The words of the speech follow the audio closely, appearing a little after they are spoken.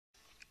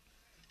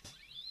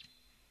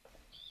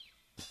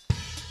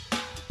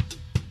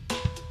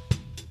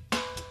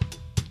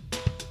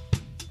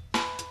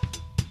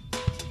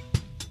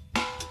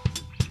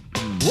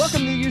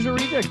Welcome to the User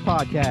Rejects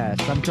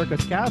Podcast. I'm Kirk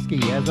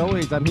Oskowski. As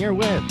always, I'm here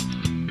with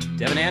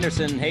Devin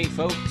Anderson. Hey,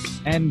 folks.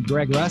 And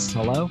Greg Russ.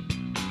 Hello.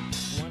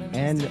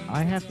 And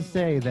I have to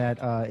say that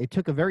it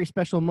took a very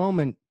special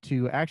moment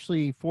to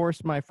actually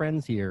force my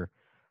friends here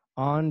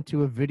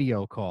onto a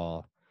video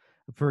call.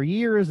 For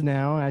years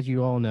now, as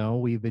you all know,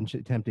 we've been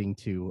attempting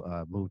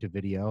to move to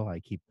video. I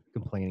keep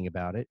complaining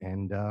about it.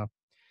 And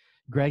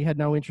Greg had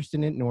no interest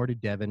in it, nor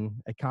did Devin.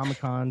 At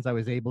Comic-Cons, I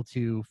was able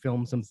to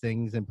film some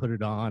things and put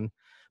it on.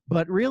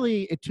 But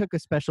really, it took a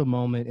special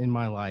moment in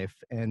my life.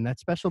 And that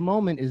special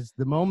moment is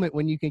the moment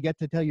when you can get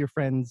to tell your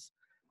friends,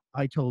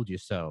 I told you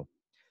so.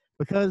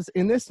 Because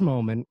in this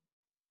moment,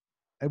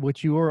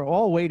 which you were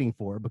all waiting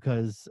for,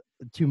 because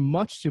too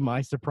much to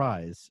my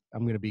surprise,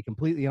 I'm going to be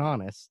completely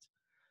honest,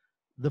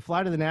 the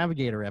Flight of the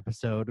Navigator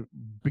episode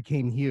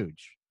became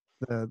huge.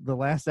 The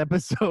last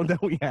episode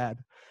that we had,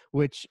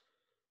 which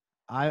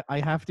I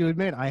have to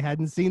admit, I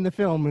hadn't seen the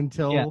film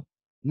until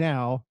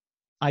now.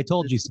 I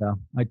told you so.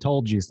 I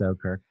told you so,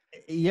 Kirk.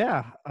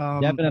 Yeah.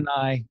 Devin and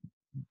I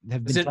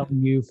have been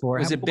telling you for.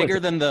 Was it bigger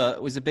than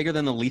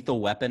the Lethal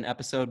Weapon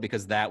episode?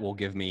 Because that will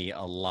give me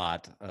a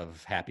lot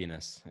of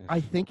happiness. I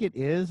think it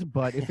is,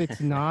 but if it's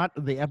not,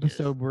 the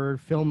episode we're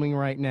filming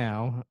right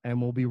now,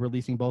 and we'll be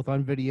releasing both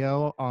on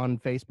video on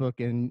Facebook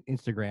and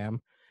Instagram,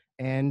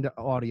 and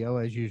audio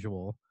as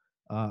usual.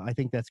 I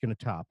think that's going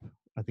to top.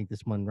 I think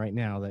this one right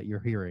now that you're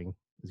hearing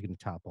is going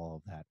to top all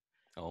of that.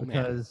 Oh,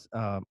 because,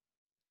 man.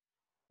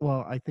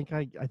 Well, I think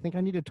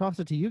I need to toss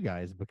it to you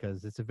guys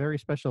because it's a very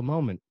special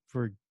moment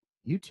for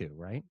you two,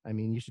 right? I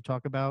mean, you should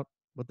talk about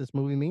what this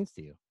movie means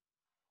to you.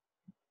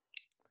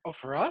 Oh,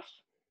 for us?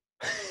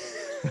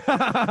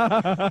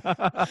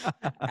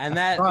 And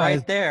that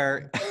right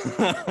there.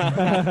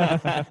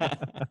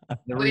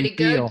 Way to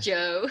go,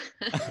 Joe.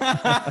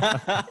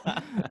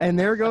 And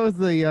there goes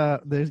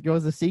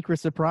the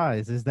secret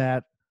surprise is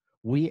that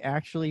we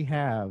actually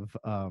have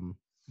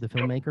the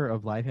filmmaker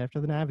of Life After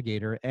the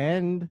Navigator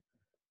and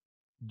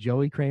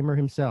Joey Cramer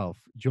himself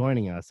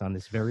joining us on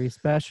this very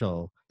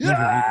special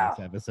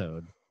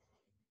episode.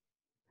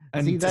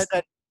 And see,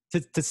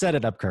 to set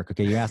it up, Kirk,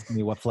 okay, you asked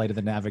me what Flight of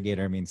the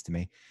Navigator means to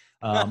me.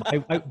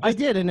 I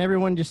did, and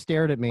everyone just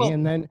stared at me,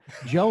 and then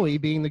Joey,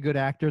 being the good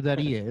actor that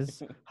he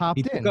is,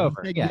 hopped in.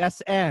 Over. He said, yes,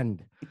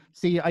 and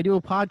see, I do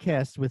a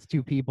podcast with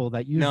two people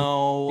that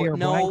usually stare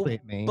blankly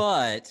at me.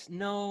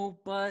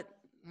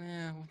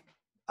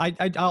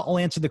 I'll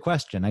answer the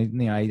question.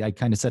 I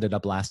kind of set it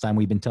up last time.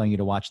 We've been telling you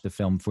to watch the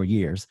film for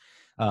years.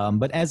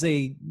 But as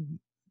a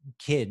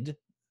kid,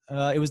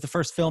 it was the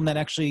first film that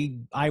actually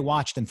I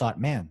watched and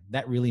thought, man,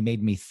 that really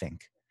made me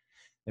think.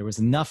 There was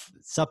enough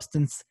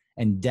substance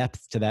and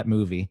depth to that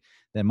movie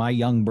that my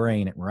young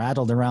brain, it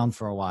rattled around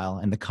for a while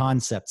and the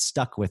concept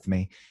stuck with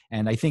me.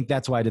 And I think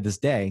that's why to this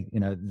day,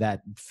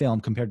 that film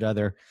compared to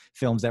other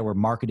films that were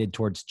marketed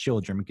towards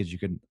children, because you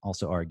could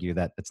also argue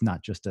that it's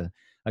not just a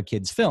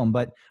kid's film,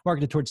 but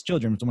marketed towards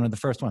children was one of the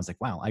first ones. Like,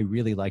 wow, I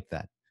really like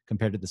that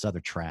compared to this other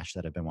trash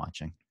that I've been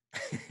watching.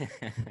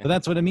 So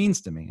that's what it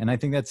means to me. And I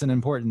think that's an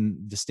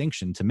important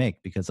distinction to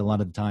make because a lot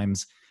of the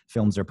times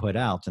films are put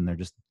out and they're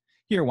just,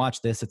 here,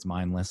 watch this. It's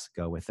mindless.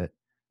 Go with it.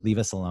 Leave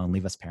us alone.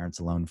 Leave us parents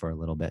alone for a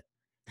little bit.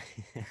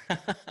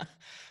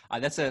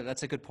 That's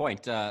a good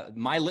point.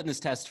 My litmus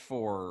test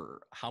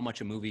for how much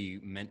a movie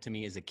meant to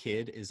me as a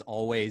kid is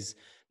always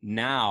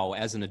now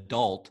as an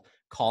adult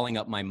calling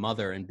up my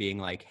mother and being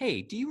like,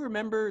 hey, do you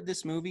remember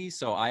this movie?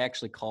 So I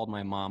actually called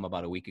my mom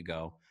about a week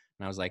ago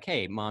and I was like,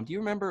 hey, Mom, do you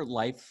remember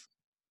Life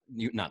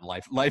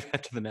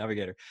After the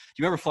Navigator? Do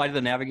you remember Flight of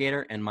the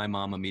Navigator? And my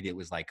mom immediately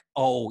was like,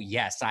 oh,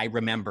 yes, I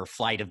remember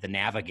Flight of the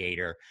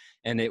Navigator.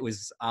 And it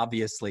was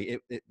obviously,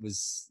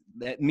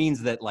 that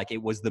means that like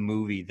it was the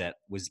movie that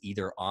was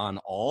either on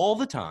all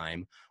the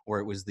time or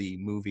it was the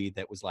movie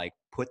that was like,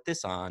 put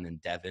this on and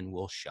Devin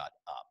will shut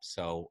up.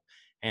 So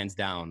hands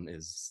down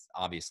is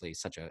obviously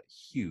such a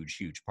huge,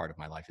 huge part of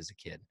my life as a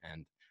kid.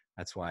 And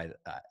that's why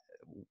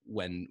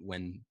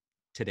when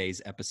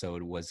today's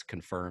episode was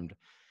confirmed,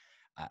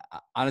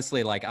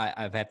 honestly, like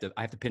I have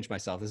to pinch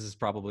myself. This is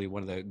probably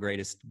one of the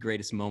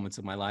greatest moments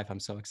of my life. I'm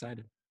so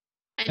excited.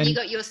 And you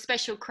got your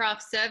special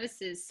craft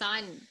services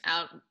sign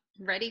out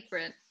ready for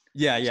it.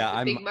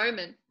 Yeah. Big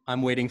moment.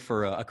 I'm waiting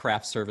for a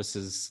craft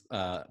services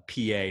PA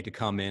to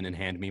come in and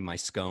hand me my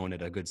scone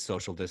at a good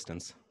social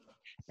distance.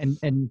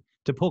 And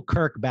to pull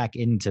Kirk back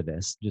into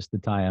this, just to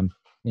tie him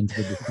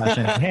into the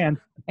discussion at hand,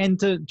 and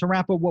to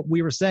wrap up what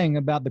we were saying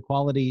about the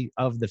quality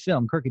of the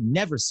film. Kirk had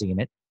never seen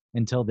it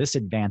until this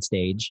advanced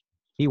age.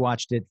 He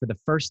watched it for the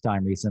first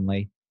time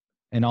recently.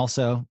 And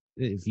also,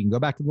 if you can go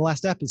back to the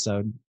last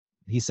episode,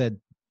 he said,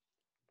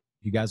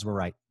 you guys were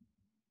right.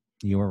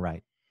 You were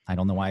right. I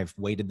don't know why I've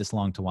waited this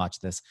long to watch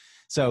this.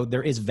 So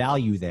there is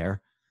value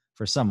there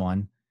for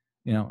someone,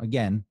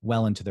 again,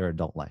 well into their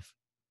adult life.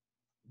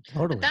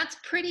 Totally. But that's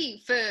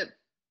pretty for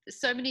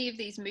so many of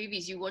these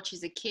movies you watch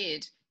as a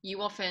kid.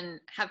 You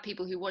often have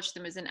people who watch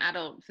them as an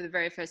adult for the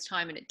very first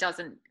time and it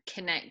doesn't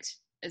connect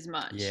as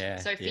much. Yeah,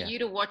 so for you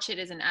to watch it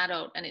as an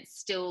adult and it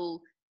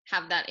still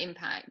have that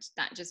impact,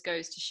 that just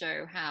goes to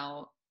show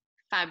how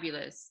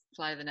fabulous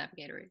Fly the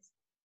Navigator is.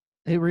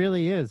 It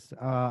really is.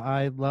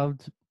 I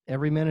loved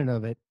every minute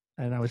of it,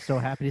 and I was so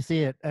happy to see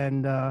it.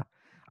 And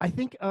I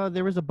think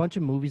there was a bunch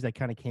of movies that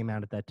kind of came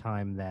out at that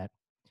time that,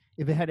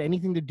 if it had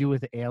anything to do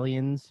with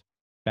aliens,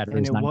 and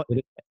Batteries not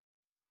included.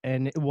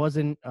 it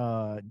wasn't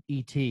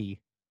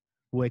E.T.,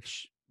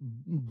 which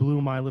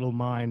blew my little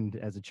mind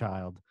as a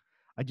child.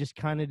 I just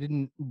kind of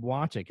didn't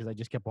watch it because I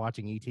just kept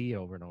watching E.T.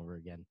 over and over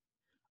again.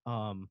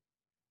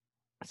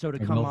 So to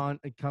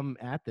And come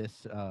at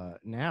this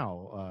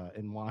now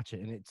and watch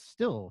it, and it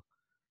still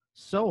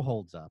so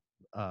holds up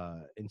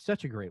in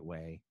such a great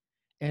way.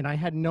 And I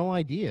had no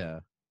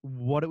idea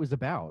what it was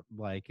about.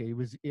 Like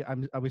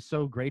I was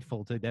so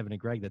grateful to Devin and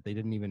Greg that they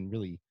didn't even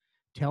really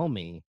tell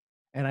me,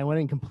 and I went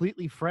in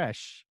completely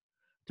fresh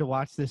to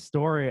watch this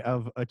story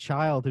of a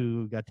child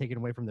who got taken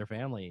away from their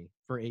family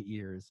for 8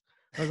 years.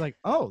 I was like,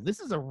 oh, this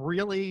is a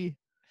really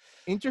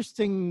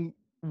interesting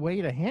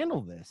way to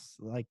handle this.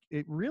 Like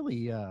it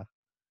really,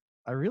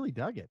 I really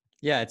dug it.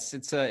 Yeah,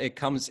 it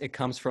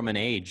comes from an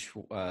age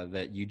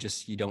that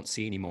you don't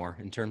see anymore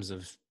in terms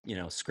of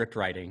script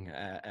writing,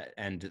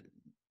 and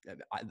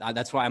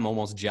that's why I'm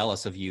almost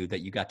jealous of you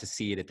that you got to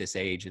see it at this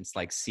age. It's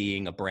like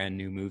seeing a brand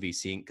new movie,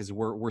 because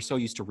we're so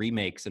used to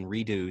remakes and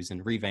redos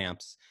and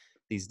revamps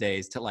these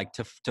days,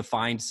 to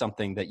find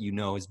something that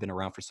has been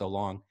around for so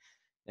long.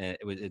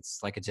 It's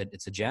like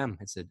it's a gem.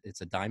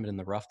 It's a diamond in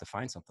the rough to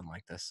find something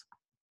like this.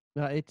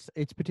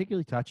 It's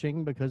particularly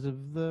touching because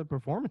of the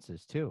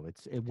performances too.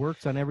 It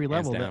works on every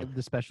Hands level. down.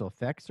 The special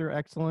effects are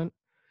excellent.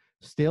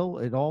 Still,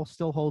 it all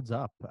still holds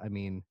up. I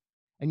mean,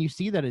 and you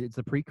see that it's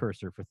a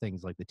precursor for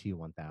things like the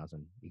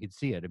T-1000. You can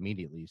see it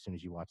immediately as soon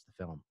as you watch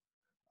the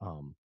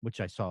film, which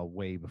I saw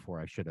way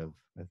before I should have.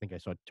 I think I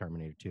saw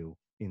Terminator 2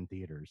 in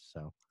theaters.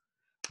 So,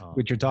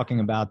 which you're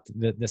talking about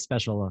the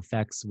special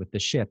effects with the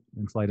ship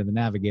in Flight of the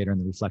Navigator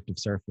and the reflective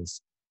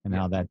surface, and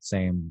how the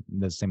same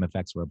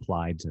effects were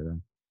applied to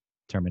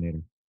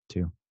Terminator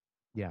 2.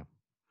 Yeah.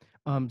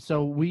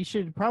 So we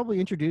should probably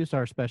introduce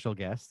our special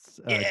guests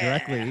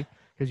directly,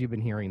 because you've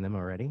been hearing them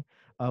already.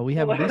 We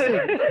have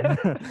Lisa.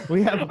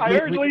 I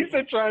heard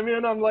Lisa chime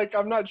in. I'm like,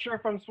 I'm not sure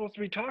if I'm supposed to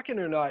be talking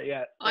or not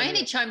yet. I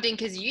only chimed in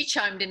because you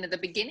chimed in at the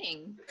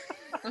beginning.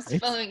 I was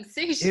following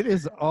suit. It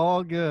is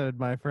all good,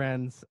 my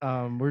friends.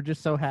 We're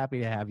just so happy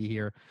to have you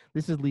here.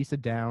 This is Lisa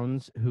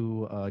Downs,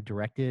 who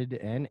directed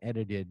and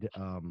edited,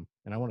 and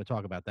I want to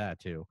talk about that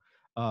too.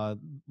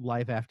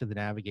 Life After the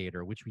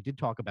Navigator, which we did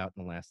talk about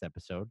in the last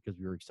episode because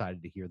we were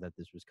excited to hear that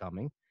this was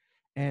coming.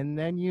 And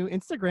then you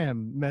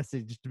Instagram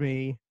messaged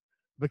me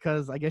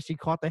because I guess you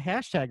caught the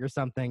hashtag or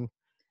something.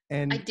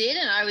 And I did,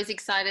 and I was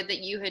excited that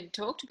you had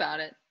talked about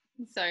it.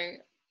 So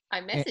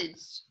I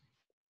messaged.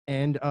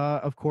 And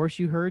of course,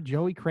 you heard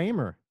Joey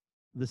Cramer,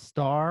 the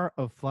star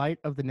of Flight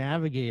of the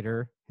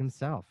Navigator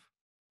himself.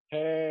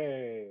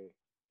 Hey.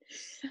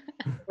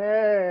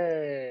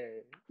 Hey.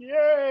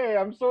 Yay.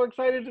 I'm so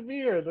excited to be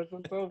here. This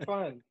is so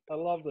fun. I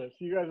love this.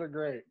 You guys are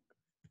great.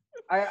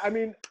 I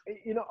mean,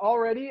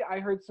 already I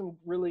heard some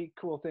really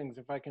cool things,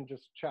 if I can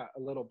just chat a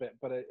little bit,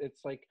 but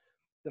it's like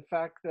the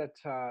fact that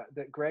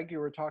that Greg, you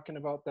were talking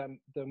about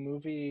the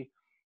movie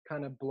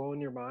kind of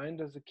blowing your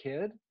mind as a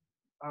kid.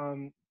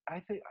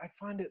 I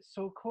find it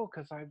so cool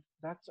because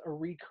that's a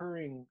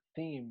recurring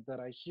theme that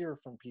I hear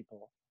from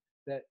people,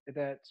 that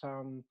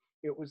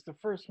it was the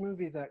first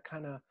movie that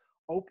kind of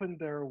opened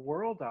their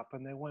world up,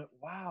 and they went,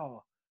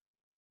 wow,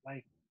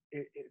 like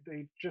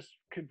they just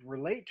could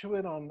relate to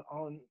it on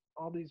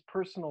all these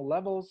personal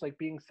levels, like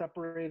being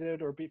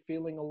separated or be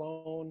feeling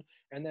alone,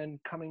 and then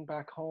coming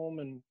back home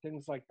and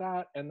things like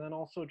that, and then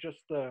also just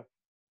the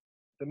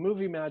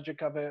movie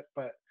magic of it,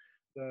 but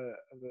the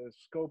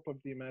scope of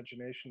the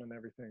imagination and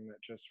everything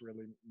that just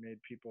really made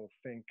people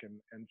think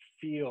and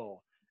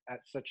feel at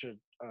such a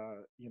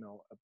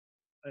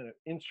an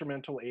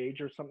instrumental age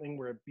or something,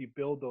 where you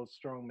build those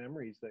strong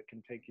memories that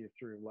can take you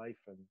through life,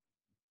 and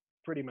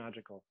pretty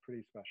magical,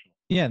 pretty special.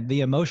 Yeah,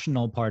 the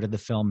emotional part of the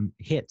film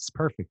hits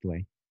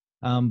perfectly,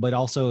 but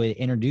also it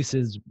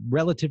introduces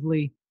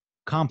relatively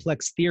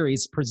complex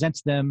theories,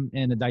 presents them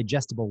in a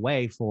digestible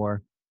way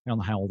for, I don't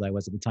know how old I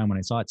was at the time when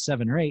I saw it,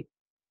 7 or 8,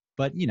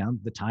 but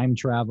the time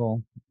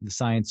travel, the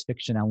science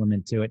fiction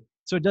element to it.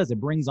 So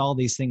it brings all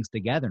these things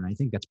together, and I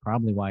think that's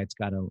probably why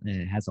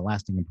it has a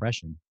lasting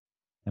impression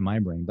in my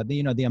brain. But the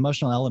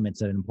emotional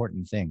element's an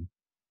important thing.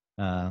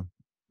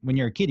 When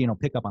you're a kid, you don't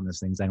pick up on those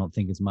things, I don't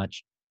think, as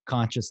much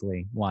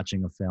consciously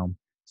watching a film.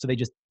 So they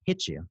just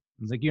hit you.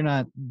 It's like you're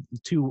not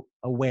too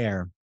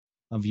aware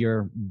of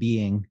your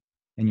being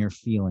and your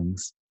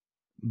feelings.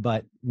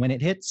 But when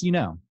it hits,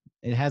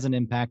 it has an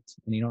impact,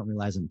 and you don't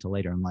realize it until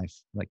later in life.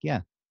 Like,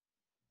 yeah,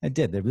 it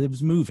did. It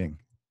was moving.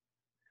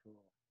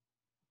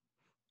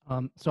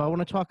 So I want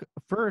to talk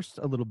first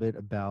a little bit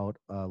about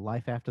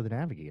Life After the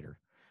Navigator,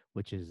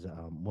 which is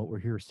what we're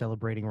here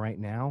celebrating right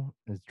now,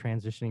 is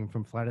transitioning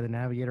from Flight of the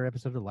Navigator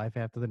episode to Life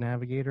After the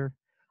Navigator.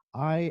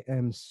 I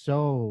am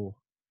so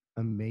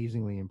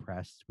amazingly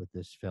impressed with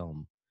this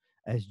film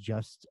as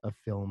just a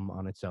film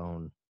on its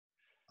own.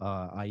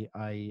 I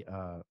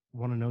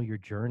want to know your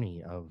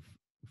journey of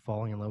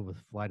falling in love with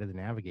Flight of the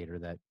Navigator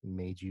that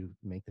made you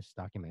make this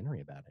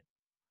documentary about it.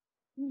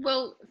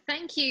 Well,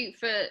 thank you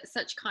for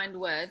such kind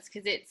words,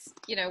 because it's,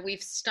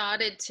 we've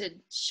started to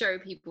show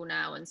people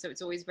now. And so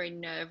it's always very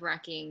nerve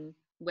wracking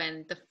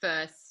when the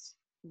first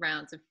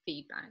rounds of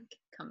feedback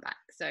come back.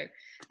 So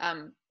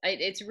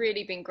it's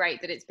really been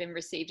great that it's been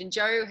received. And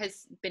Joe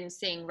has been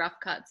seeing rough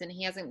cuts and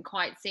he hasn't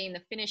quite seen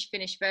the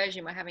finished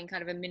version. We're having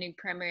kind of a mini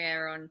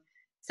premiere on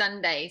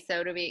Sunday.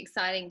 So it'll be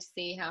exciting to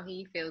see how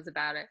he feels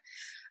about it.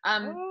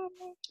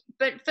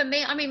 But for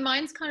me, I mean,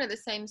 mine's kind of the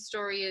same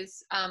story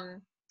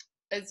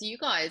as you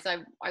guys.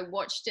 I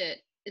watched it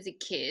as a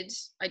kid.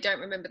 I don't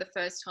remember the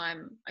first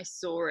time I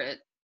saw it,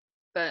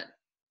 but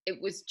it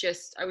was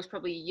just, I was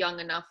probably young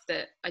enough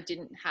that I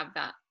didn't have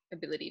that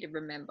ability to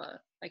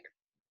remember, like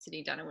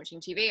sitting down and watching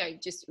TV.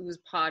 It was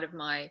part of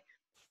my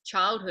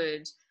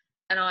childhood.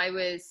 And I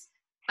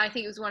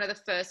think it was one of the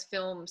first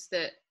films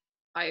that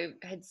I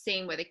had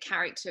seen where the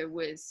character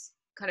was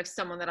kind of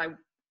someone that I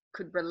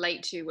could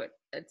relate to at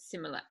a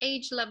similar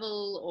age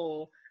level,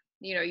 or,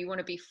 you want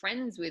to be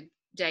friends with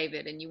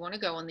David and you want to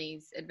go on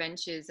these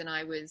adventures. And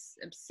I was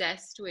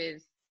obsessed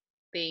with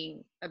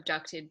being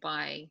abducted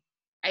by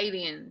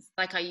aliens.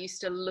 Like, I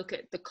used to look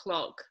at the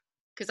clock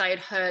because I had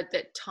heard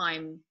that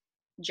time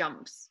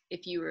jumps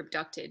if you were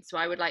abducted. So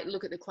I would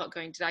look at the clock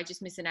going, did I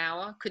just miss an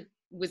hour?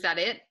 Was that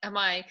it? Am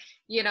I,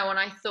 and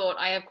I thought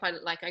I have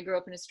I grew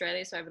up in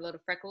Australia, so I have a lot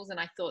of freckles, and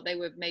I thought they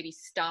were maybe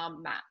star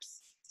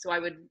maps. So I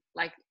would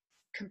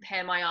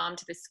compare my arm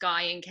to the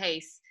sky in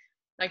case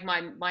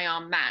my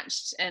arm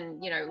matched,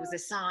 and it was a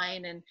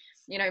sign, and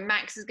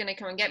Max is going to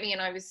come and get me.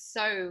 And I was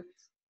so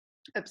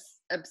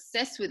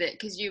obsessed with it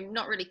because you're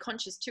not really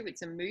conscious too.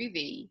 It's a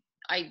movie.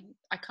 I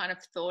kind of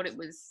thought it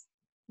was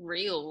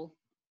real,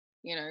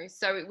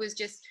 so it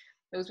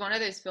was one of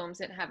those films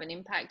that have an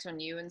impact on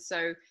you. And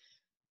so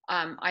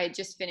I had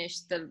just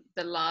finished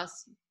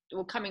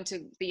coming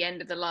to the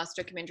end of the last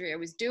documentary I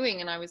was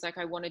doing, and I was like,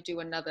 I want to do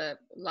another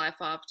Life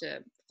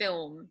After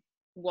film.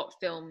 What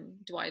film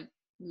do I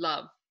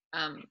love?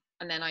 And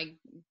then I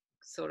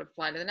sort of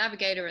Flight of the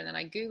Navigator, and then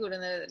I Googled,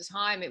 and at the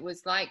time it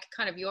was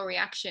kind of your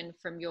reaction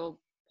from your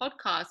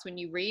podcast when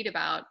you read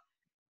about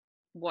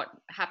what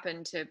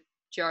happened to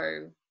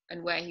Joe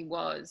and where he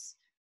was.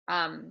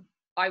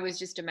 I was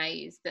just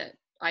amazed that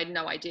I had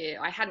no idea.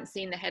 I hadn't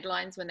seen the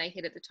headlines when they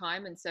hit at the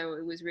time, and so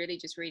it was really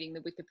just reading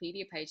the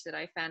Wikipedia page that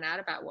I found out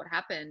about what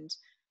happened.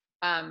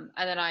 And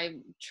then I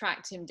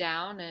tracked him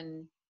down,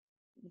 and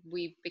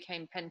we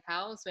became pen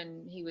pals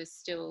when he was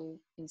still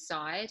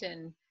inside,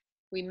 and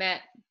we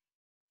met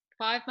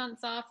 5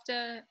 months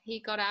after he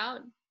got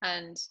out.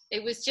 And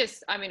it was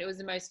just, it was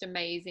the most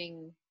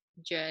amazing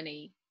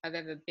journey I've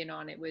ever been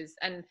on. It was,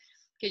 and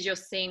because you're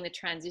seeing the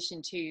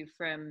transition too,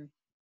 from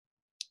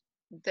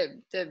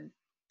the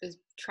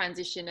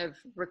transition of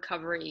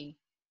recovery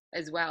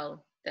as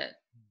well, that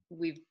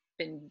we've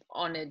been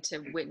honored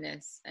to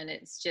witness. And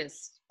it's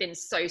just been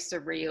so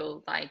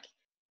surreal.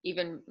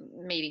 Even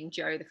meeting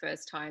Joe the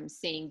first time,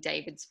 seeing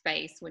David's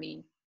face when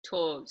he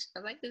talked, I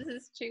was like, this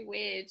is too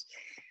weird.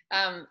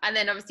 And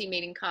then obviously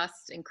meeting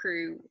cast and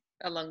crew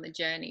along the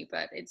journey.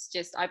 But it's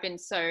just, I've been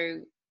so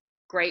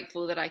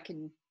grateful that I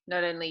can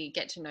not only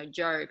get to know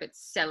Joe, but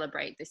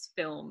celebrate this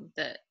film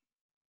that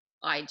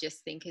I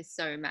just think is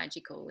so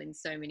magical in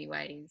so many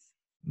ways.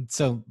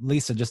 So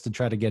Lisa, just to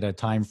try to get a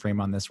time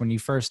frame on this, when you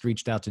first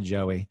reached out to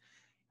Joey,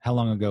 how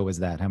long ago was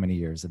that? How many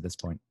years at this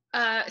point?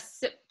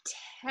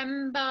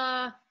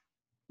 September,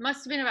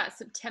 must have been about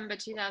September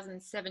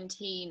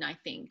 2017, I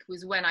think,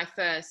 was when I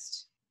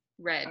first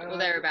read, or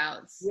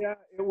thereabouts. Yeah,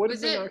 it would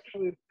have been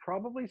actually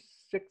probably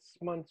 6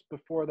 months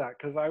before that,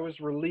 because I was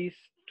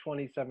released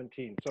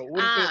 2017. So it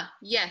would have been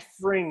yes.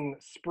 spring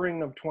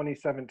of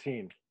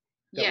 2017.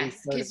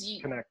 Yes, because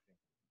connecting.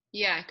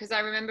 Yeah, because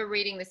I remember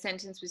reading the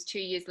sentence was 2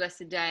 years less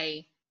a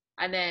day,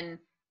 and then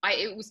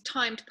it was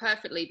timed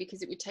perfectly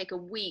because it would take a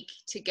week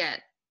to get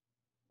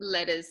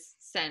letters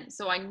sent.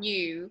 So I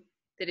knew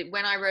that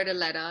when I wrote a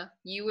letter,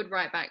 you would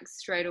write back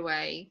straight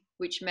away,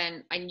 which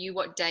meant I knew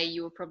what day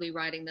you were probably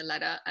writing the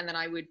letter, and then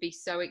I would be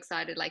so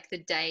excited, the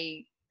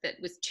day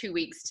that was 2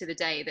 weeks to the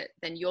day that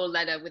then your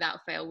letter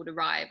without fail would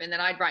arrive, and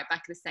then I'd write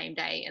back the same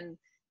day. And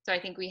so I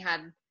think we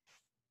had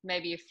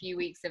maybe a few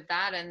weeks of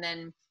that, and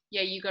then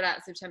you got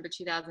out September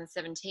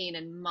 2017,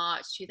 and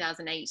March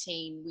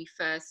 2018 we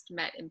first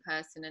met in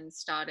person and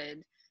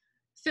started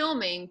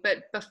filming.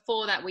 But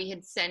before that, we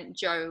had sent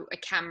Joe a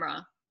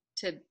camera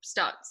to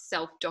start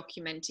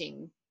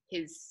self-documenting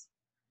his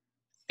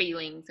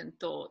feelings and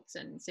thoughts,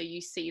 and so you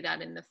see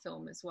that in the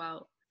film as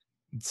well.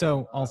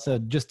 So also,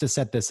 just to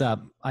set this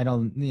up,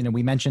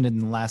 we mentioned it in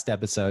the last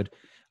episode,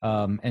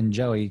 and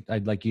Joey,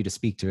 I'd like you to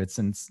speak to it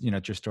since,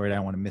 it's your story. I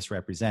don't want to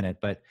misrepresent it,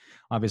 but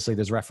obviously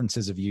there's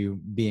references of you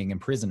being in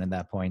prison at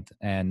that point.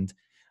 And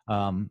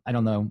I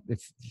don't know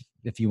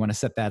if you want to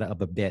set that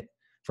up a bit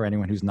for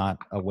anyone who's not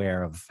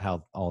aware of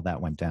how all that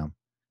went down.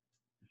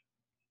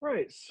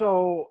 Right.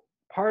 So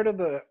part of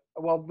the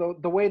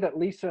way that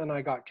Lisa and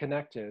I got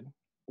connected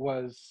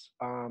was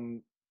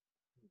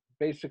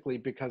basically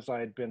because I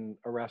had been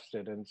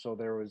arrested, and so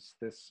there was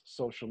this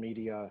social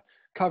media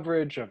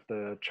coverage of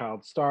the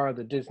child star,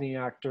 the Disney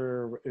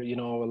actor,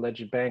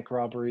 alleged bank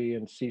robbery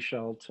and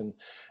Seashelt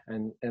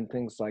and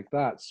things like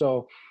that.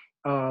 So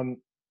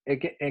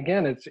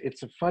again,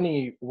 it's a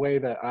funny way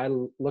that I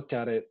look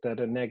at it,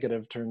 that a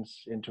negative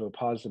turns into a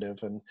positive,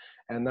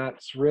 and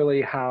that's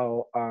really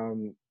how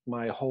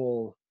my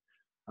whole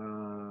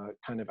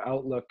kind of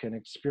outlook and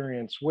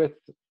experience with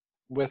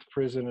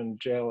prison and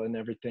jail and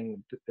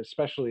everything,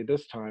 especially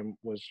this time,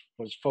 was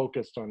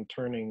focused on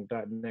turning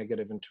that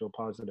negative into a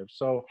positive.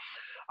 So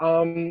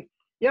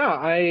yeah,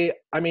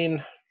 I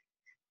mean,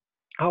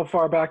 how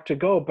far back to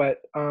go, but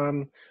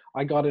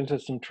I got into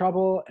some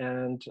trouble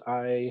and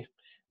I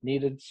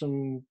needed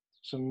some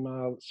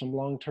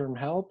long-term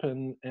help,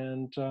 and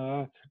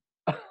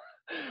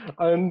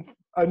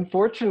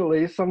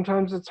unfortunately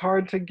sometimes it's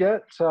hard to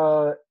get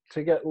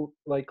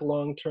like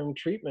long-term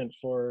treatment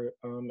for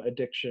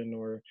addiction,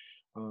 or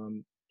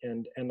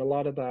and a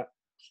lot of that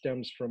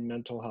stems from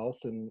mental health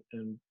and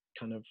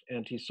kind of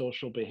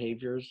antisocial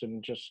behaviors,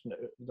 and just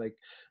like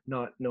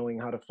not knowing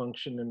how to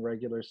function in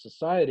regular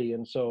society.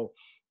 And so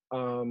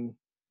um,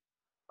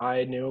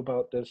 I knew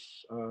about this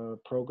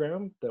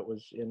program that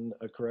was in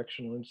a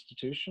correctional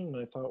institution, and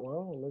I thought,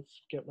 well,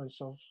 let's get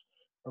myself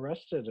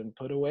arrested and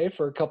put away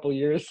for a couple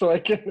years so I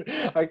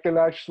can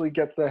actually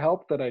get the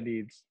help that I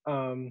need.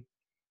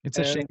 It's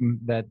a And shame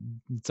that,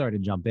 sorry to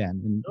jump in,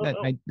 and no, that,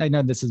 no. I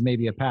know this is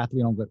maybe a path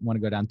we don't want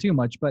to go down too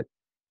much, but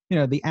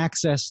the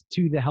access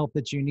to the help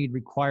that you need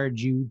required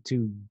you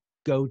to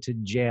go to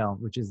jail,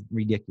 which is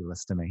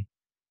ridiculous to me.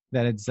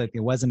 That it's like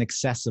it wasn't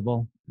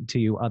accessible to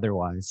you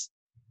otherwise.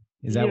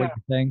 Is that what Yeah.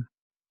 you're saying?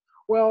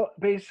 Well,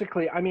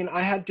 basically, I mean,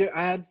 I had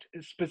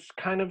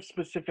kind of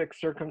specific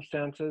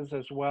circumstances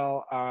as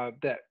well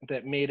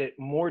that made it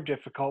more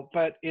difficult.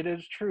 But it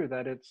is true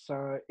that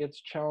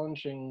it's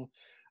challenging.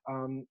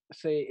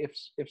 Say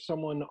if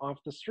someone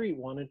off the street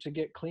wanted to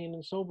get clean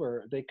and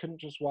sober, they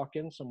couldn't just walk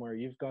in somewhere.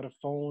 You've got a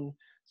phone,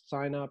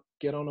 sign up,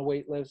 get on a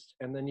wait list,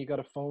 and then you got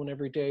a phone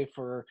every day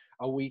for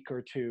a week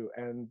or two.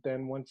 And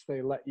then once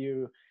they let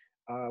you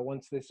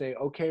once they say,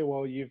 okay,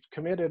 well, you've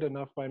committed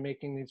enough by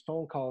making these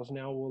phone calls,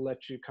 now we'll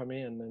let you come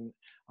in. And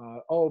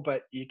oh,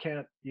 but you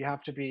can't, you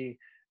have to be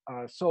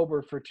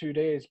sober for 2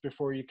 days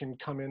before you can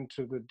come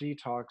into the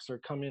detox or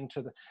come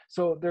into the,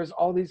 so there's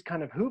all these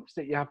kind of hoops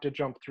that you have to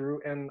jump through.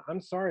 And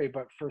I'm sorry,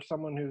 but for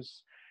someone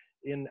who's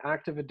in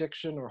active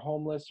addiction or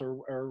homeless,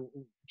 or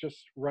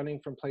just running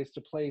from place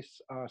to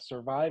place,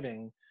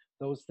 surviving,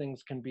 those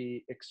things can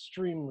be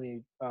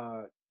extremely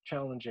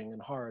challenging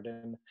and hard.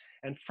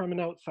 And from an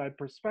outside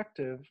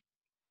perspective,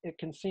 it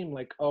can seem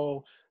like,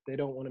 oh, they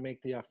don't want to make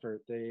the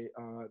effort.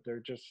 They're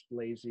just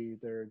lazy.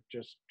 They're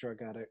just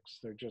drug addicts.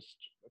 They're just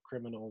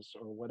criminals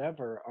or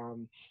whatever.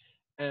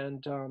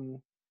 And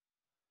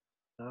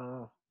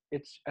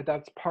it's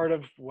that's part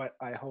of what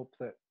I hope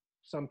that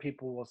some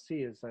people will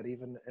see, is that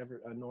even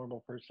a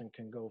normal person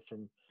can go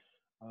from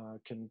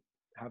can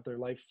have their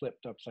life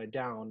flipped upside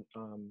down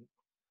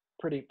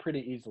pretty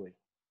easily.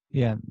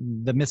 Yeah,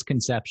 the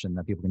misconception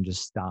that people can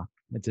just stop.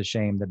 It's a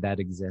shame that that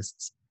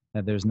exists,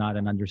 that there's not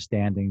an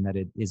understanding that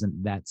it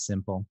isn't that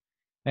simple.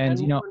 And,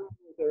 And more and more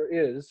there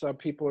is,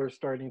 people are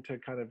starting to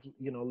kind of,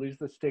 lose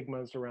the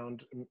stigmas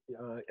around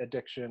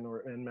addiction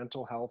and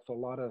mental health. A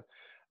lot of,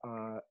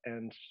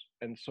 and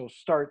so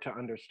start to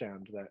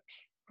understand that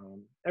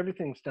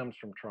everything stems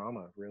from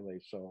trauma, really.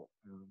 So,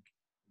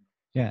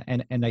 yeah,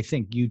 and I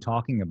think you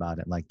talking about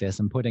it like this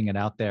and putting it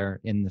out there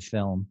in the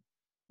film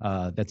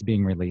that's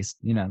being released,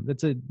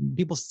 that's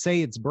people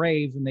say it's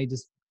brave, and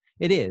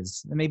it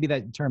is. And maybe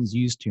that term's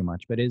used too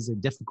much, but it is a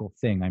difficult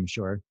thing, I'm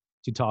sure,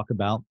 to talk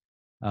about.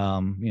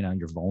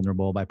 You're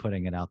vulnerable by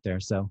putting it out there.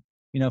 So,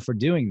 for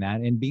doing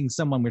that and being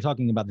someone, we're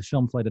talking about the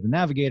film Flight of the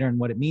Navigator and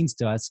what it means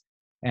to us.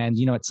 And,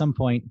 at some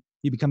point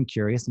you become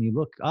curious and you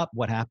look up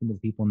what happened to the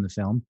people in the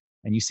film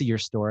and you see your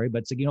story, but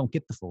it's like you don't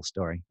get the full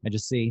story. I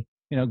just see,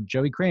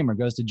 Joey Cramer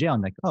goes to jail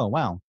and like, oh,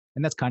 wow.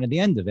 And that's kind of the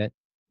end of it.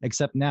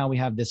 Except now we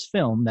have this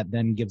film that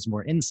then gives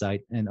more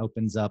insight and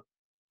opens up,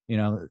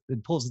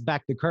 it pulls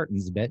back the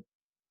curtains a bit.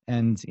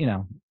 And,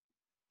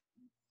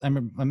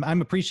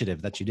 I'm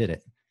appreciative that you did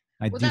it.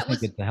 I Well, do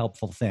think it's a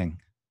helpful thing.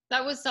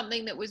 that was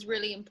something that was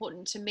really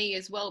important to me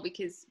as well,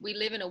 because we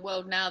live in a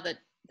world now that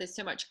there's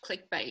so much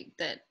clickbait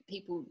that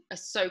people are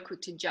so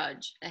quick to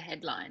judge a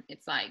headline.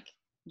 It's like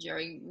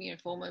Jerry,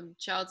 former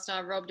child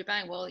star robbed a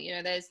bank. Well,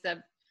 there's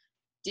the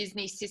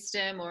Disney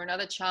system or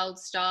another child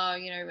star,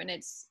 and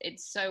it's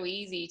so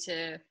easy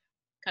to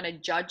kind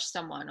of judge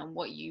someone on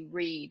what you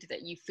read,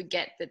 that you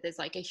forget that there's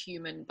like a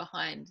human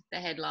behind the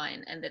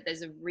headline, and that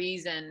there's a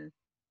reason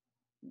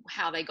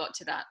how they got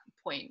to that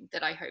point,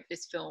 that I hope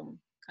this film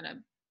kind of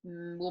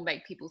will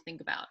make people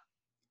think about.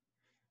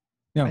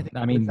 No, I think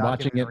I mean, with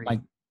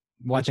documentaries-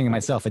 watching it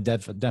myself, it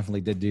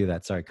definitely did do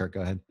that. Sorry, Kurt,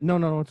 go ahead.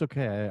 No, it's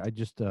okay. I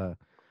just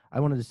I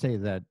wanted to say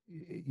that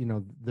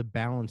the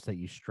balance that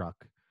you struck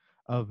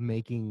of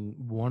making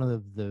one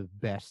of the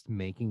best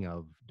making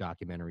of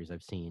documentaries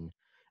I've seen,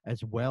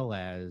 as well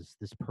as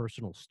this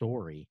personal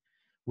story,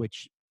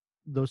 which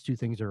those two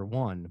things are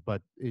one,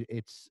 but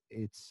it's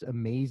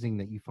amazing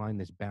that you find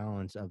this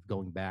balance of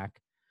going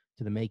back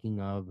to the making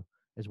of,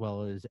 as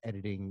well as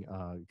editing,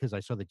 because I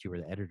saw that you were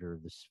the editor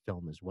of this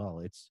film as well.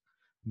 It's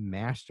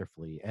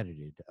masterfully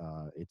edited.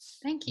 It's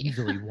Thank you.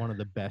 easily one of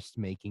the best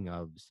making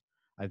ofs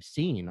I've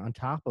seen, on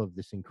top of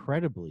this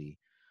incredibly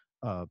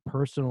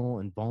personal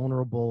and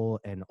vulnerable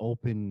and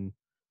open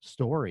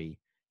story.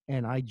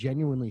 And I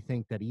genuinely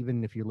think that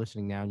even if you're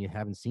listening now and you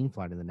haven't seen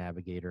Flight of the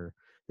Navigator,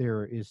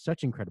 there is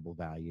such incredible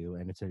value,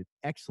 and it's an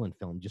excellent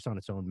film just on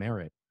its own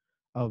merit,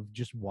 of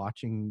just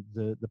watching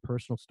the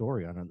personal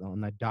story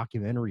on that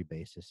documentary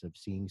basis of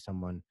seeing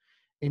someone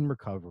in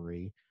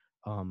recovery,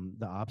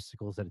 the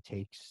obstacles that it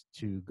takes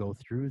to go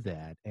through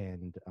that.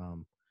 And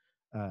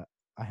uh,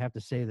 I have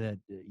to say that,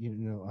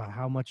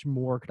 how much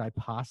more could I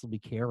possibly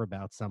care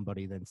about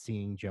somebody than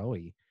seeing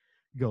Joey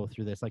go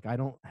through this? Like, I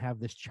don't have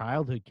this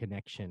childhood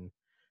connection,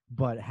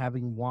 but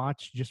having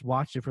watched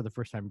it for the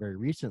first time very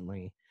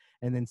recently,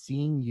 and then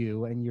seeing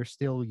you, and you're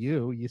still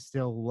you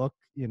still look,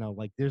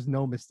 like there's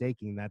no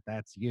mistaking that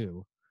that's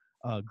you,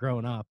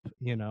 grown up,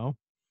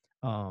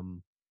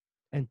 um,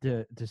 and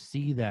to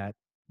see that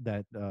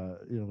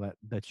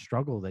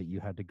struggle that you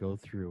had to go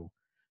through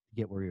to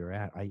get where you're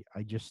at.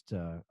 I just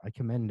I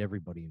commend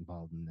everybody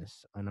involved in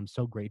this, and I'm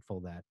so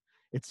grateful that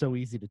it's so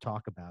easy to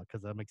talk about,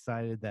 because I'm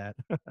excited that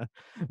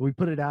we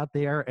put it out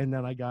there, and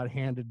then I got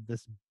handed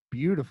this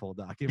beautiful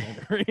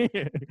documentary,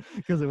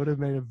 because it would have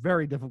made a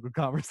very difficult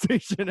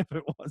conversation if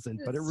it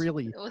wasn't. But it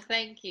really, Well,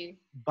 thank you.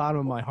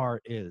 bottom of my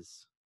heart,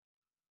 is.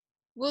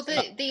 Well,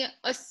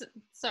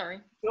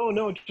 sorry.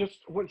 No, just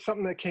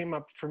something that came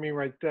up for me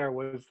right there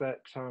was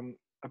that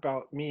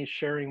about me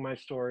sharing my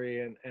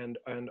story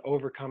and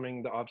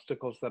overcoming the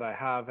obstacles that I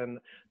have, and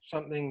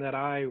something that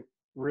I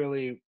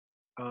really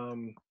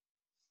um,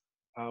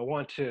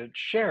 want to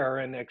share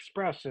and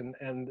express,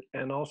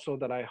 and also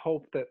that I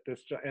hope that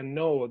and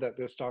know that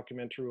this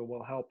documentary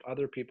will help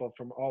other people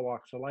from all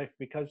walks of life,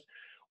 because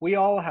we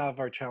all have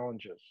our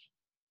challenges.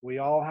 We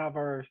all have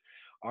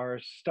our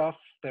stuff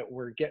that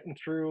we're getting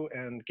through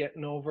and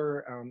getting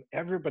over.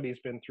 Everybody's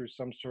been through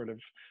some sort of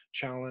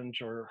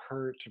challenge or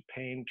hurt,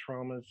 pain,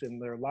 traumas in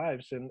their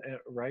lives, and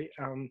right.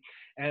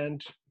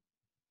 And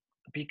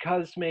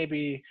because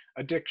maybe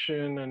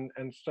addiction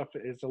and stuff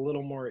is a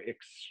little more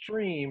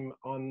extreme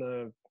on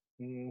the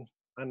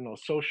I don't know,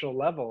 social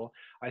level,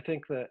 I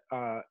think that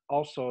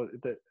also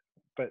that,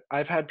 but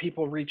I've had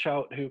people reach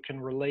out who can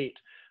relate,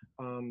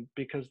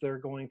 because they're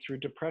going through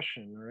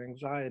depression or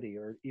anxiety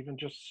or even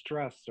just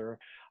stress or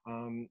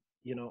um,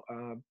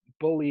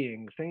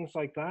 bullying, things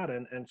like that.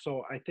 And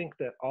so I think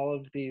that all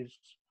of these,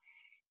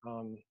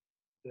 um,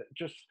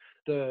 just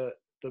the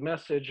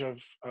message of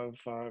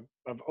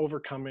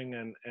overcoming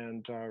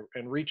and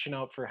reaching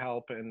out for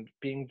help and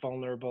being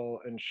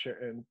vulnerable and share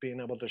and being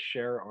able to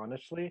share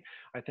honestly,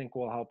 I think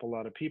will help a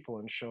lot of people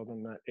and show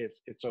them that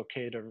it's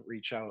okay to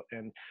reach out.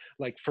 And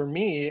like for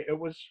me,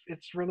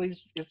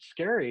 it's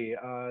scary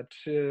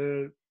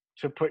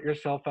to put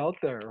yourself out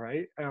there,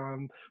 right?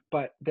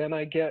 But then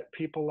I get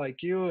people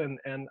like you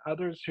and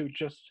others who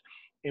just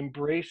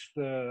embrace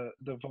the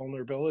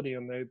vulnerability,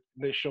 and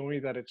they show me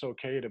that it's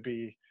okay to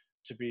be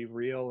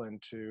real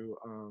and to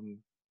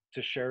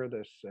share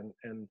this,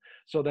 and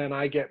so then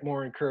I get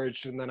more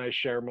encouraged, and then I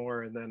share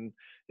more, and then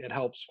it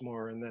helps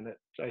more, and then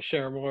I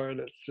share more, and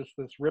it's just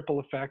this ripple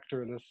effect,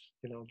 or this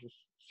this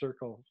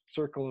circle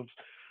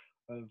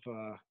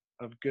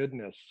of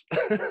goodness.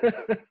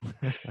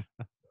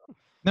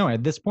 No,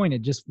 at this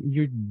point,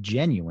 you're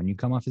genuine. You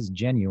come off as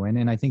genuine,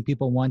 and I think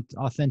people want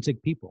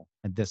authentic people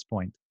at this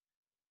point.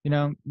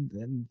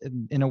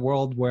 In a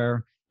world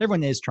where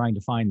everyone is trying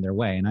to find their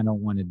way, and I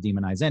don't want to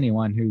demonize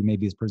anyone who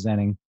maybe is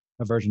presenting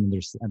a version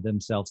of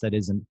themselves that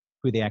isn't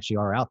who they actually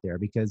are out there,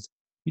 because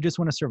you just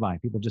want to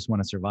survive. People just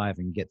want to survive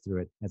and get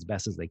through it as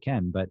best as they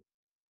can. But,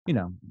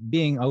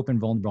 being open,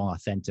 vulnerable,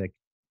 authentic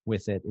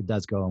with it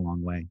does go a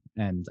long way.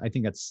 And I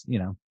think that's,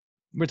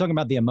 we're talking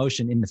about the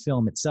emotion in the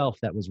film itself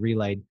that was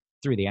relayed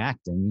through the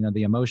acting.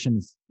 The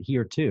emotion's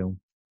here too.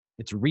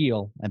 It's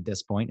real at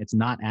this point. It's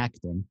not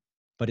acting,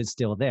 but it's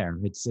still there.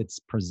 It's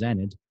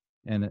presented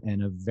in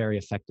a very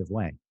effective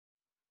way,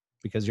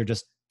 because you're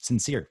just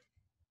sincere.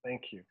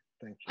 Thank you.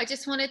 I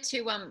just wanted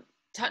to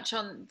touch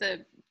on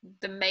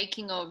the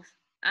making of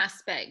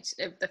aspect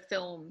of the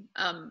film,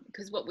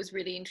 because what was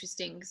really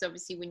interesting, because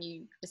obviously when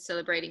you are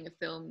celebrating a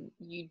film,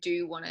 you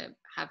do want to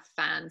have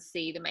fans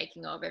see the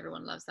making of.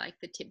 Everyone loves like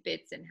the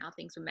tidbits and how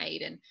things were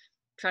made, and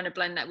trying to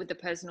blend that with the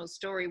personal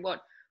story.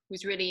 What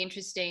was really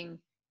interesting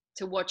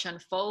to watch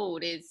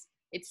unfold is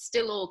it's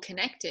still all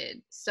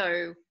connected.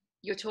 So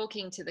you're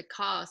talking to the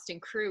cast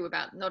and crew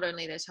about not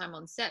only their time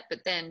on set,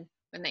 but then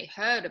when they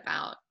heard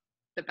about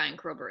the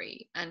bank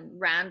robbery and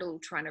Randall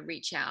trying to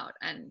reach out,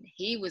 and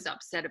he was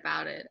upset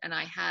about it. And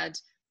I had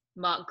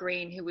Mark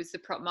Green, who was the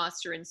prop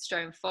master in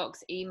Stone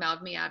Fox,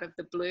 emailed me out of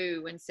the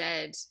blue and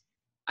said,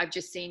 I've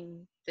just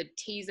seen the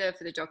teaser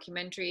for the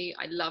documentary.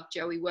 I love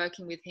Joey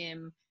working with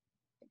him.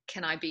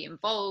 Can I be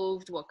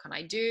involved? What can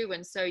I do?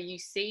 And so you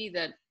see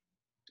that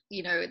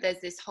you know, there's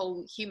this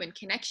whole human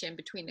connection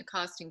between the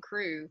cast and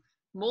crew,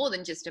 more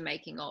than just a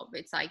making of.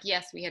 It's like,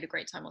 yes, we had a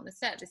great time on the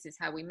set, this is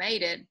how we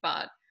made it,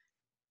 but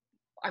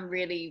I'm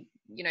really,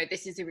 you know,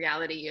 this is the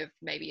reality of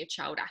maybe a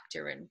child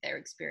actor and their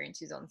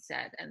experiences on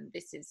set. And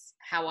this is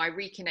how I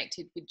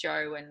reconnected with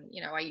Joe. And,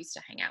 you know, I used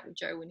to hang out with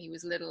Joe when he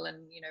was little, and,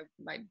 you know,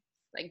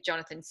 like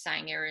Jonathan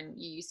Sanger, and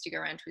you used to go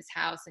around to his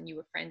house and you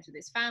were friends with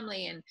his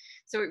family. And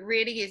so it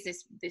really is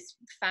this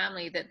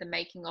family that the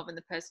making of and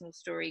the personal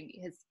story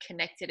has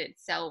connected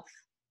itself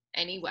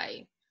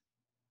anyway.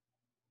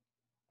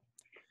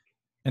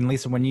 And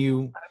Lisa, when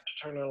you I have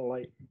to turn on a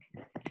light.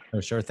 Oh,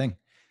 sure thing.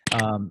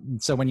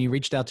 So when you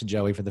reached out to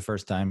Joey for the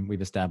first time,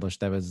 we've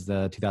established that was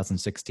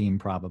 2016,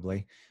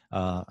 probably.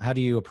 How do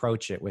you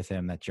approach it with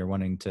him that you're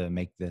wanting to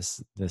make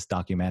this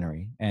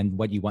documentary, and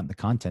what you want the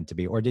content to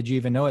be? Or did you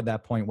even know at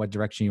that point what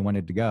direction you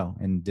wanted to go?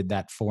 And did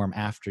that form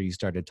after you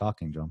started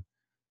talking to him?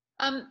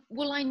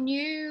 Well, I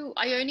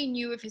only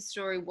knew of his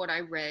story what I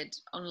read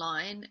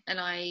online,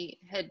 and I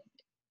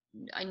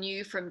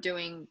knew from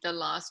doing the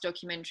last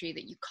documentary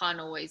that you can't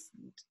always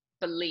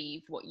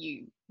believe what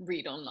you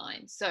read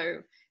online. So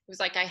it was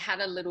like I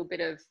had a little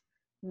bit of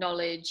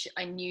knowledge.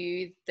 I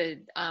knew the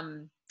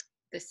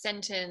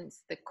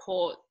sentence, the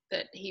court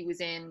that he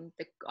was in.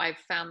 I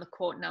found the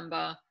court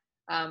number.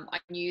 I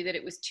knew that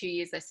it was 2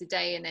 years less a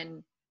day, and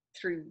then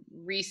through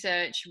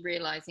research,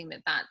 realizing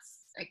that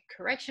that's a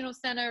correctional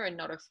center and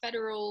not a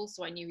federal.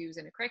 So I knew he was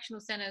in a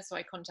correctional center. So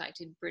I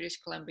contacted British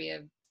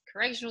Columbia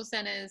correctional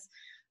centers,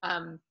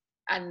 and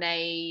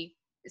they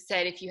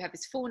said, if you have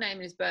his full name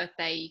and his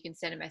birthday, you can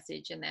send a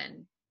message and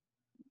then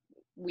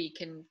we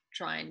can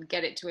try and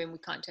get it to him. We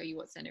can't tell you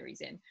what center he's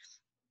in.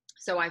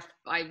 So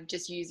I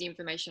just used the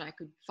information I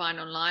could find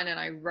online, and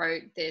I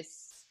wrote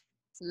this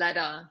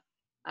letter,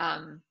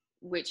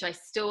 which I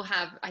still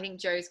have. I think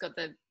Joe's got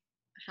the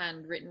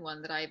handwritten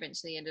one that I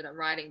eventually ended up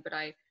writing, but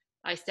I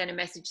sent a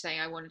message saying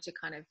I wanted to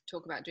kind of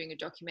talk about doing a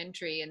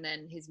documentary. And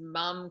then his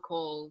mum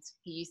called,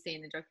 who you see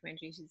in the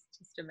documentary. She's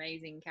just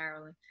amazing,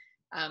 Carolyn.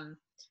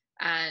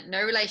 And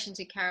no relation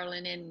to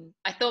Carolyn. And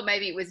I thought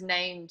maybe it was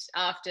named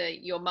after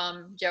your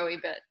mum, Joey,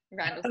 but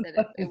Randall said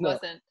it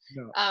wasn't.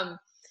 No.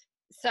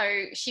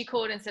 So she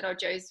called and said, oh,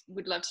 Joe's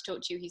would love to talk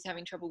to you. He's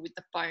having trouble with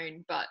the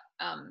phone, but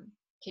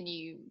can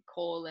you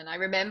call? And I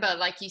remember,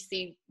 like, you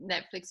see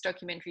Netflix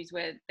documentaries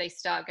where they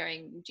start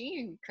going, do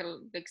you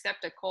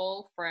accept a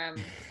call from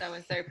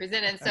so-and-so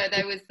prison? And so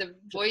there was the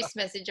voice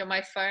message on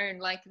my phone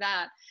like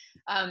that.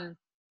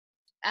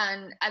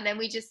 And then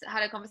we just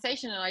had a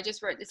conversation, and I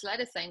just wrote this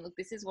letter saying, look,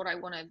 this is what I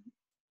want to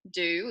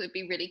do. It'd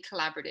be really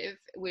collaborative.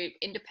 We're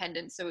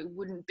independent, so it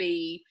wouldn't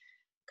be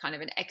kind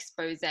of an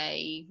expose,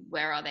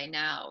 where are they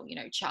now, you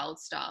know, Child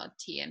Star,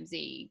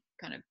 TMZ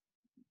kind of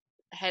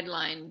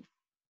headline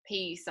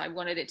piece. I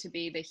wanted it to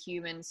be the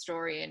human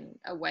story and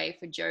a way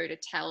for Joe to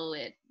tell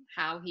it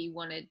how he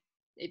wanted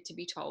it to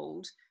be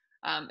told,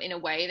 in a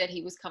way that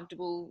he was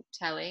comfortable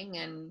telling.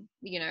 And,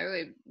 you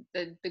know,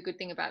 the good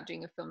thing about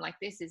doing a film like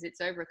this is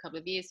it's over a couple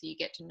of years, so you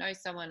get to know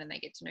someone and they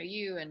get to know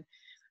you. And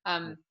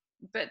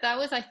but that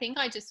was, I think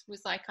I just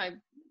was like,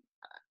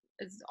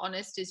 as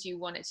honest as you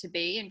want it to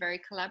be, and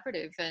very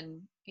collaborative. And,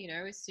 you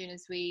know, as soon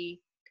as we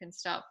can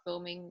start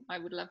filming, I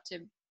would love to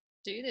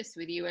do this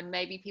with you, and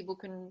maybe people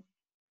can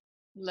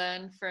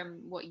learn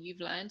from what you've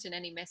learned and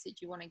any message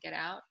you want to get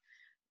out.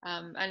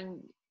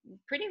 And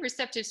pretty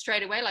receptive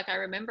straight away. Like, I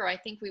remember, I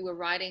think we were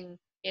writing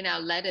in our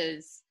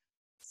letters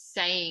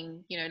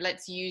saying, you know,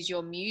 let's use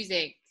your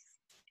music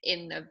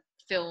in the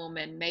film,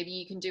 and maybe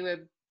you can do a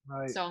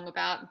song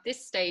about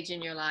this stage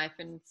in your life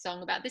and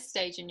song about this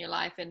stage in your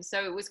life. And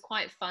so it was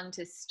quite fun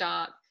to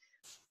start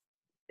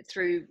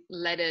through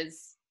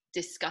letters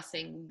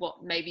discussing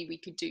what maybe we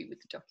could do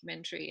with the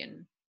documentary.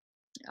 And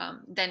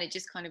then it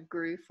just kind of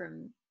grew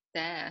from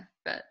there.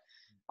 But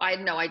I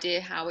had no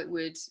idea how it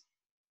would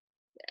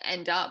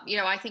end up. You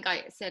know, I think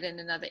I said in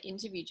another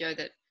interview, Joe,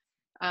 that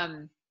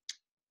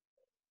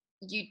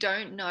you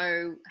don't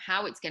know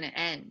how it's going to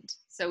end.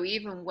 So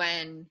even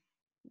when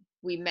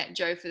we met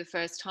Joe for the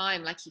first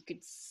time, like, you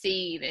could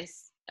see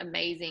this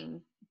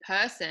amazing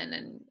person,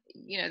 and,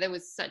 you know, there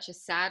was such a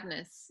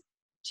sadness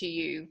to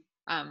you.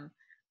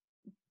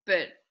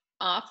 But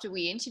after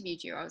we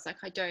interviewed you, I was like,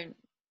 I don't,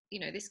 you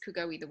know, this could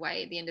go either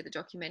way at the end of the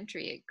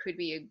documentary. It could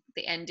be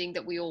the ending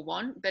that we all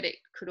want, but it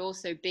could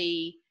also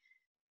be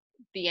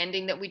the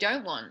ending that we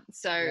don't want.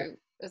 So it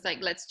was like,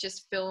 let's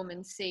just film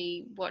and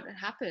see what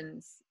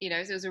happens. You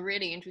know, so it was a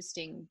really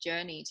interesting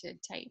journey to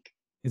take.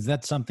 Is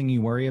that something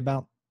you worry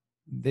about?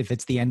 If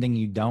it's the ending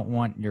you don't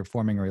want, you're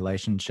forming a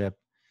relationship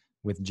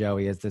with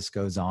Joey as this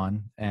goes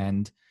on.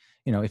 And,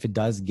 you know, if it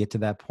does get to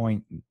that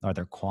point, are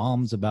there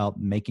qualms about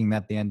making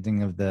that the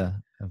ending of the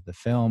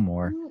film,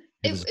 or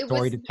there's a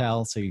story to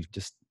tell, so you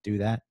just do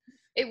that?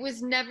 It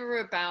was never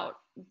about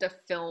the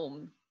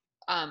film.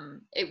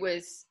 It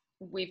was,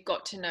 we've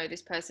got to know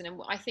this person.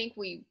 And I think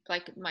we,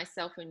 like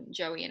myself and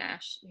Joey and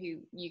Ash, who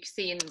you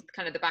see in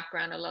kind of the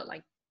background a lot,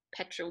 like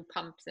petrol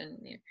pumps, and,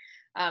 you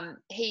know,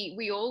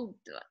 we all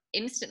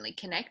instantly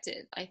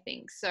connected, I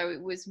think. So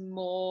it was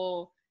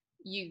more,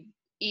 you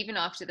even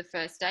after the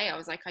first day, I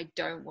was like, I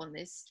don't want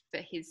this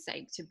for his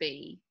sake to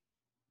be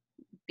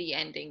the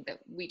ending that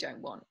we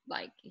don't want.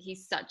 Like,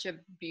 he's such a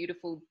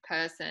beautiful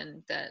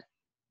person that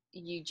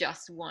you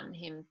just want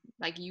him,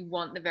 like, you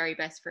want the very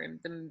best for him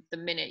the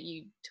minute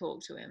you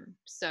talk to him.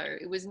 So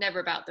it was never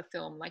about the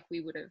film. Like,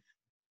 we would have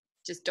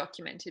just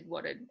documented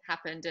what had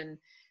happened, and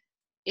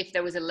if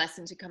there was a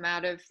lesson to come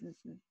out of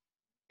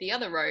the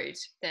other road,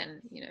 then,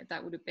 you know,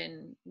 that would have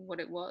been what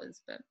it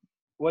was. But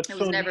What's it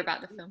was so never neat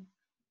about the film.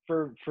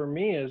 for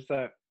me is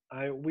that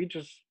we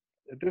just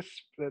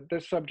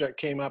this subject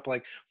came up,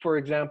 like, for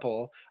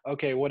example,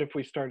 okay, what if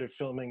we started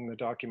filming the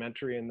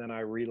documentary and then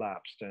I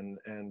relapsed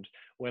and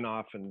went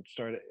off and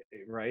started,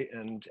 right,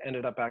 and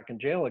ended up back in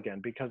jail again,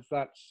 because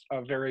that's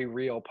a very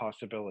real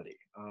possibility.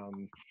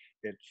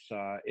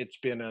 It's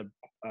been a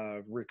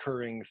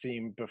recurring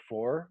theme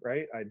before,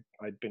 right?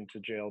 I'd been to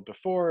jail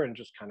before and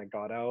just kind of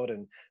got out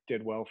and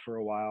did well for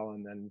a while,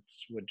 and then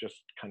would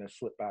just kind of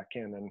slip back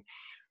in. And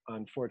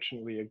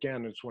unfortunately,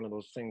 again, it's one of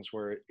those things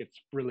where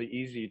it's really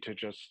easy to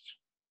just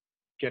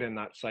get in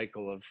that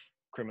cycle of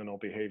criminal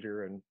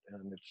behavior, and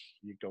it's,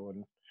 you go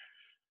and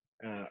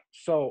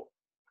so,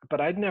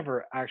 but I'd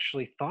never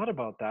actually thought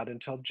about that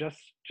until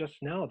just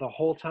now. The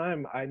whole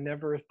time I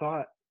never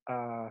thought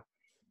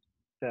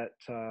that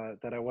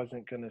I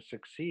wasn't going to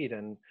succeed,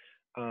 and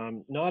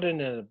not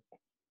in a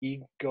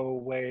ego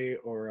way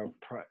or a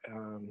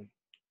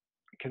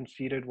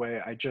conceited way.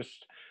 I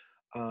just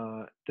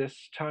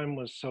this time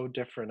was so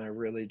different. I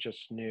really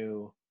just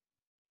knew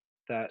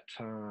that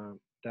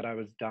that I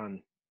was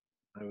done.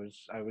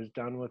 I was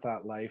done with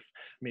that life.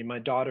 I mean, my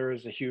daughter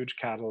is a huge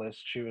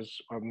catalyst. She was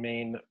a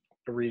main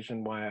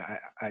reason why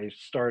I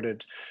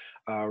started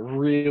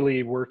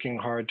really working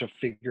hard to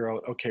figure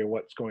out, okay,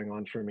 what's going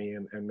on for me,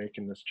 and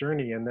making this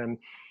journey. And then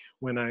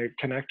when I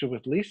connected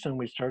with Lisa and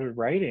we started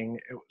writing,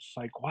 it was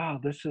like, wow,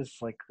 this is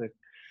like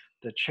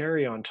the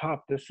cherry on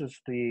top. This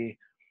is the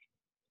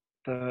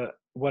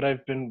what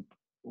I've been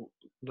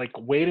like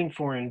waiting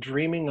for and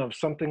dreaming of,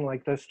 something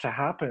like this to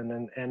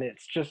happen, and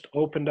it's just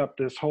opened up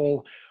this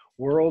whole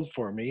world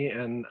for me.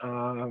 And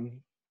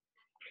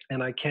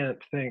I can't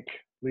thank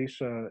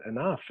Lisa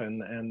enough,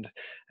 and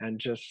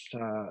just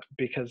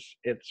because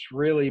it's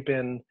really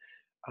been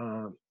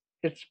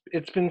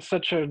it's been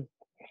such a,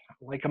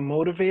 like, a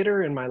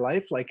motivator in my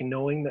life, like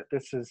knowing that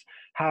this is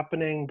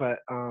happening. But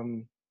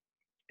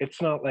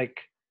it's not like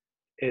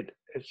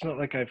it's not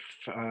like I've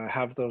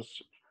have those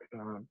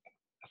uh,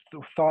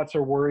 thoughts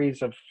or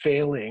worries of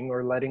failing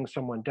or letting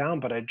someone down,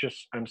 but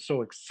I'm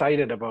so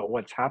excited about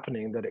what's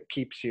happening that it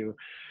keeps you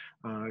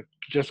uh,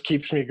 just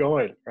keeps me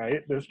going,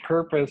 right? There's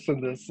purpose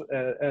in this,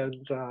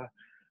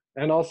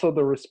 and also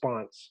the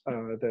response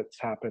that's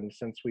happened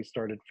since we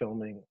started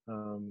filming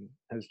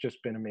has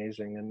just been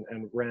amazing.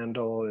 And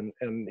Randall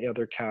and the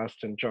other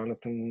cast and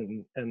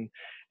Jonathan and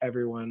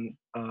everyone,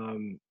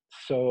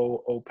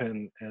 so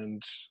open,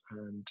 and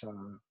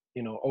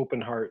you know,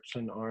 open hearts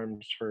and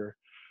arms for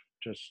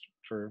just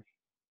for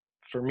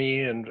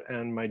me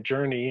and my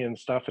journey and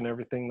stuff and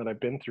everything that I've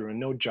been through, and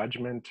no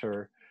judgment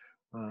or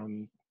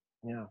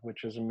yeah,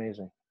 which is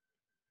amazing.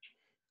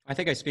 I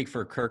think I speak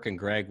for Kirk and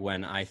Greg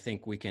when I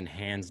think we can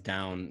hands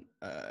down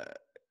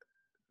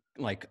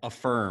like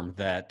affirm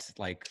that,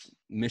 like,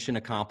 mission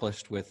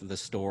accomplished with the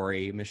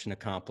story, mission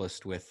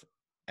accomplished with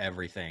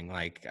everything.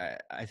 Like,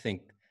 I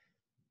think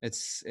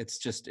it's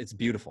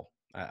beautiful.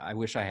 I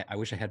wish I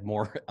had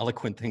more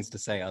eloquent things to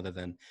say other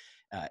than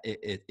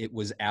it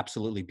was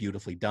absolutely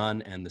beautifully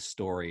done, and the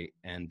story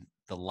and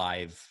the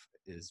live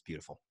is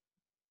beautiful.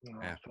 Oh,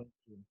 Yeah. thank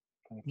you.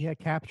 Yeah,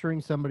 capturing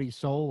somebody's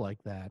soul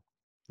like that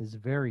is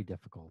very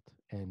difficult,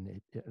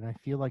 and and I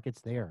feel like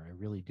it's there. I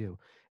really do.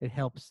 It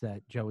helps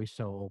that Joey's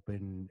so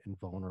open and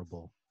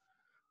vulnerable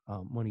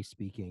when he's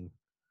speaking.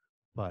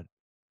 But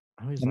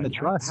I was And the like,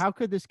 trust. how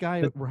could this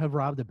guy The- have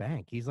robbed a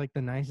bank? He's like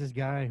the nicest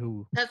guy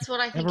who That's what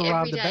I think ever every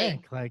robbed a day.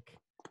 bank. Like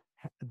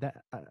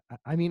that.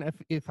 I mean,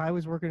 if I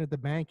was working at the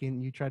bank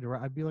and you tried to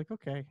rob, I'd be like,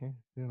 okay,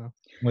 you know.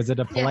 Was it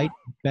a polite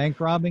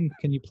bank robbing?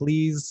 Can you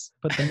please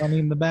put the money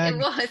in the bag? It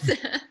was.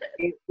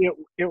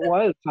 It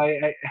was.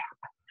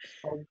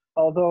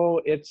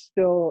 Although it's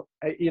still,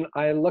 you know,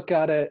 I look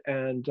at it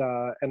and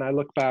I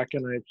look back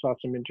and I saw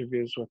some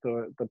interviews with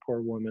the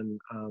poor woman,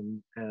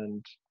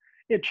 and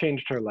it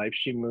changed her life.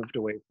 She moved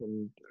away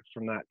from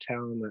that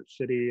town, that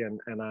city,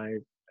 and I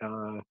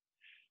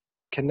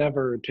can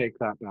never take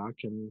that back.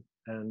 And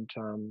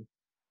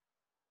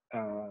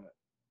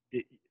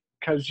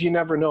because you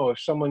never know if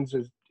someone's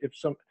if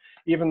some,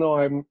 even though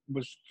I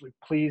was like,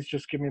 please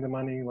just give me the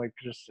money, like,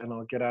 just, and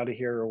I'll get out of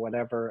here or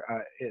whatever.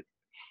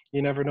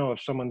 You never know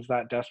if someone's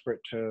that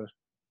desperate to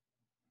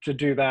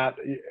do that.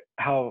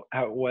 How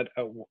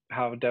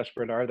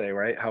desperate are they,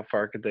 right? How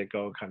far could they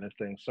go, kind of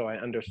thing. So I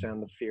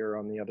understand the fear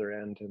on the other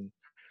end, and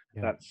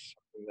Yeah. that's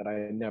something that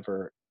I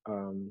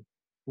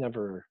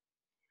never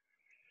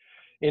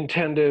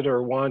intended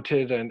or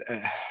wanted, and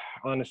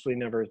honestly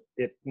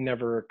it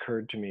never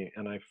occurred to me.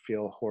 And I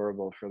feel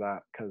horrible for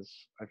that,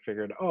 because I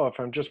figured, oh, if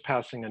I'm just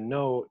passing a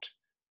note,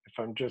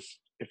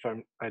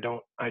 I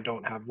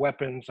don't have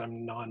weapons,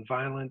 I'm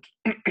nonviolent,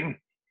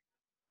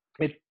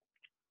 it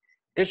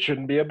it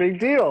shouldn't be a big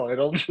deal.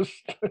 It'll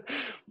just,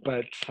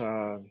 but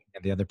And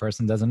the other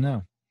person doesn't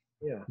know.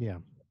 yeah. Yeah.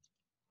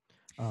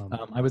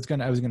 I was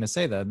gonna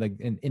say that, like,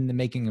 in the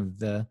making of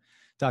the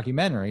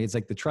documentary, it's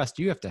like the trust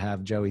you have to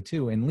have, Joey,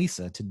 too, and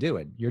Lisa, to do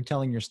it. You're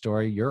telling your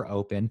story, you're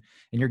open,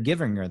 and you're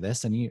giving her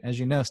this. And you, as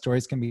you know,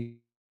 stories can be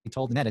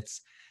told in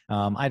edits.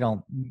 I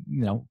don't,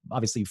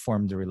 obviously you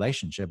formed a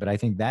relationship, but I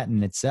think that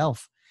in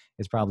itself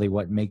is probably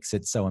what makes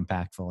it so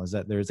impactful, is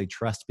that there's a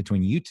trust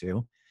between you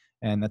two.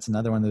 And that's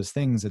another one of those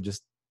things that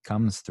just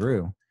comes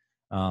through,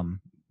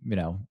 you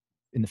know,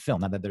 in the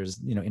film. Not that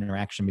there's,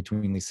 interaction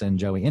between Lisa and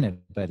Joey in it,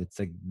 but it's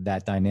like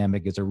that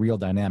dynamic is a real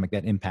dynamic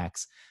that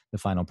impacts the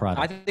final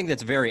product. I think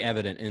that's very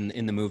evident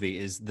in the movie,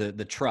 is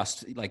the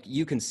trust. Like,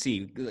 you can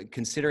see,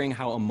 considering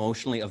how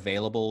emotionally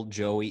available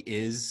Joey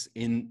is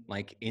in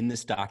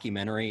this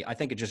documentary, I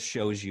think it just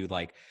shows you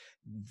like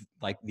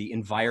the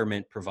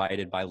environment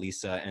provided by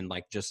Lisa, and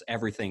like just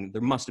everything.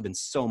 There must have been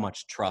so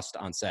much trust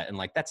on set, and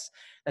like that's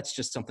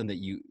just something that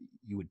you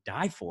would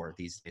die for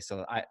these days.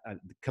 So I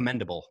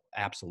commendable,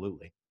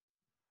 absolutely.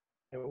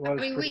 It I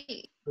was mean,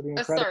 pretty oh,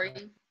 incredible. sorry.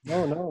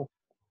 No,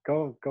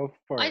 go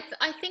for it.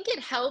 I think it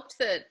helped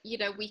that,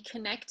 we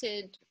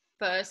connected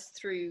first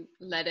through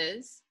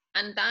letters.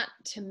 And that,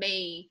 to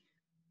me,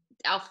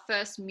 our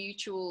first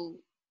mutual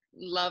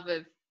love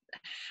of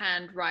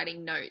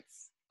handwriting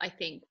notes, I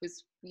think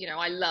was,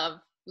 I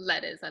love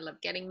letters. I love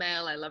getting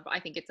mail. I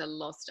think it's a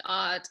lost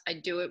art. I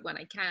do it when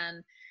I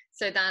can.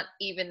 So that,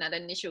 even that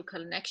initial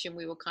connection,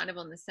 we were kind of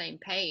on the same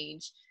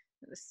page.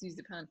 Excuse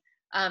the pun.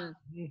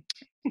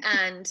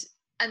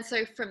 And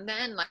so from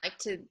then, like,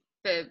 to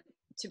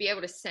be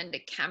able to send a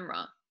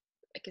camera,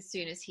 like, as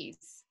soon as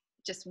he's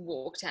just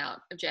walked out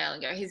of jail,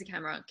 and go, here's a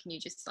camera, can you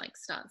just like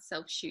start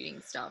self-shooting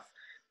stuff?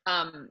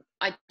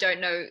 I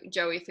don't know,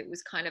 Joey, if it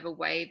was kind of a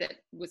way that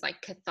was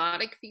like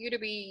cathartic for you to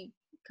be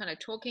kind of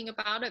talking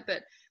about it,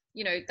 but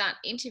that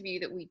interview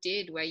that we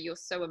did where you're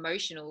so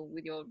emotional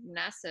with your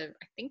NASA,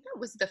 I think that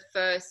was the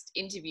first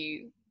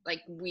interview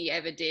like we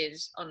ever did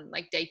on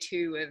like day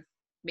 2 of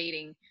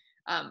meeting.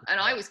 And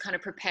I was kind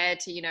of prepared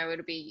to,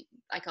 it'll be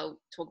like, I'll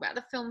talk about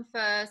the film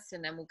first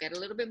and then we'll get a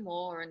little bit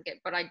more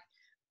but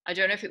I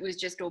don't know if it was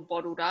just all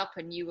bottled up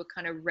and you were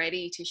kind of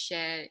ready to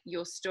share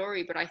your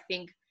story, but I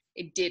think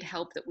it did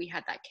help that we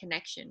had that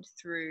connection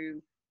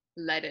through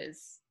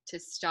letters to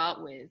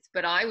start with.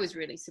 But I was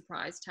really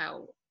surprised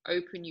how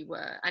open you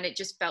were, and it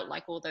just felt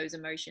like all those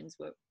emotions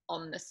were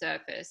on the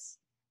surface,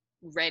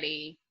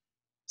 ready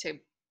to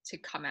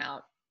come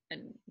out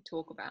and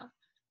talk about.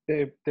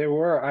 They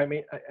were. I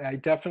mean, I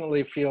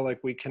definitely feel like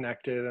we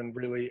connected and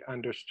really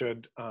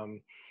understood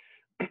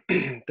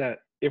that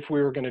if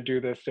we were going to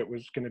do this, it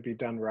was going to be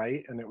done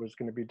right, and it was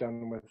going to be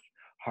done with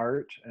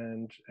heart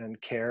and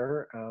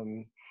care.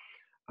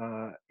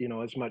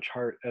 As much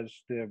heart as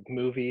the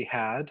movie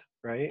had,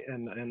 right,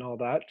 and all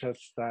that,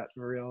 just that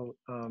real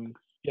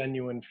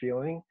genuine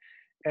feeling,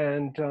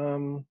 and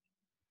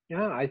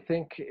yeah, I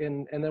think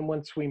and then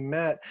once we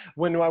met,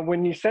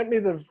 when you sent me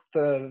the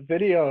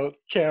video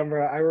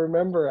camera, I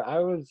remember I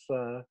was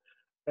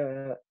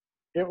that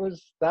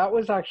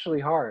was actually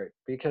hard,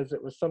 because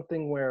it was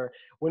something where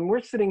when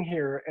we're sitting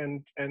here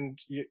and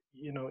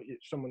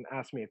someone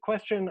asks me a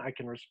question, I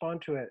can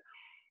respond to it,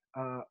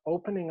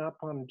 opening up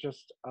on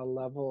just a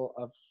level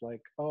of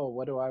like, oh,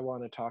 what do I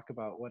want to talk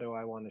about? What do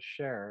I want to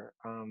share?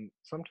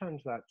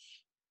 Sometimes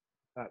that's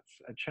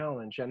a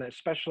challenge, and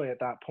especially at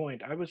that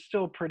point, I was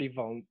still pretty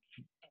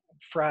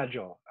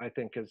fragile, I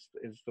think is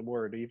the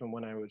word, even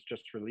when I was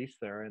just released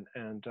there,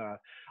 and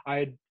I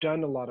had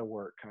done a lot of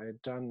work. I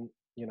had done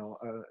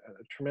a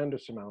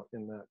tremendous amount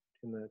in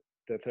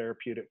the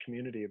therapeutic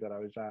community that I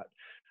was at.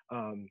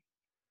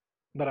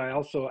 But I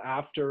also,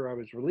 after I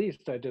was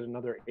released, I did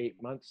another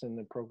 8 months in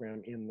the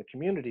program in the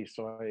community.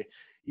 So I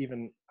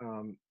even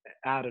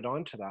added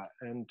on to that.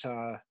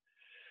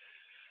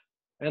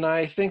 And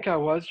I think I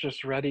was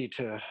just ready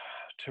to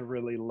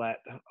really let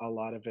a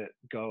lot of it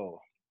go.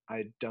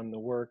 I'd done the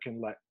work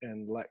and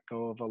let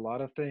go of a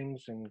lot of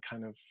things, and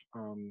kind of,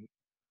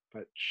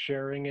 but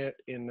sharing it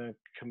in a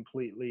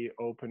completely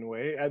open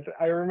way.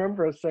 I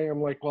remember us saying,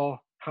 I'm like,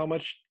 well, how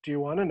much do you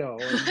want to know?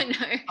 I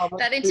know,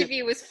 that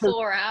interview was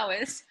 4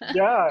 hours.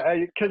 Yeah,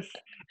 because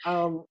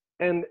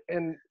and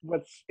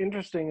what's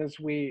interesting is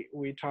we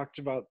talked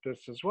about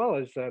this as well,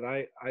 is that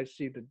I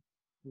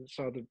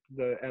saw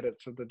the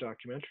edits of the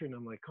documentary, and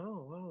I'm like,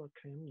 oh well,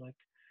 okay, I'm like,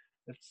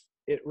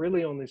 it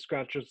really only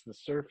scratches the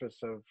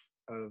surface of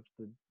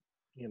the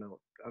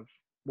of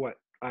what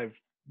I've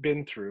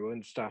been through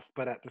and stuff,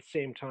 but at the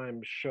same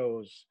time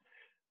shows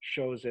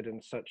it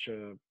in such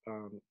a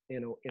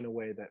in a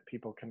way that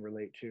people can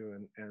relate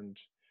to, and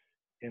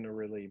in a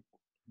really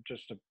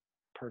just a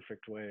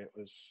perfect way. It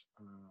was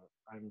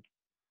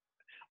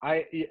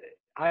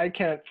I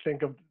can't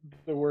think of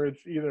the words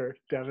either,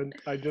 Devin.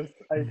 I just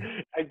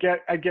I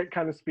get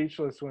kind of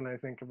speechless when I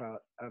think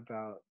about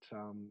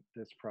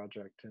this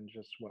project, and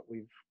just what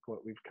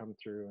we've come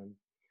through,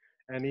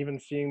 and even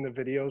seeing the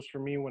videos for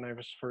me when I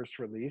was first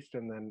released,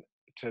 and then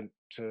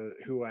to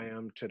who I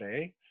am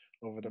today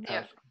over the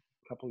Yeah. past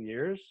couple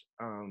years,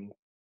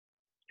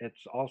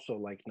 it's also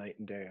like night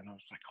and day. And I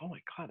was like, oh my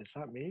God, is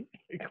that me?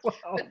 Like,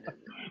 wow.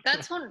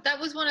 But that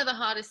was one of the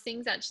hardest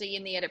things actually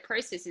in the edit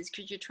process, is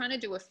because you're trying to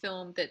do a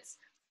film that's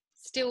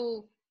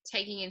still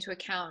taking into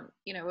account,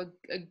 you know,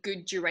 a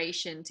good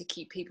duration to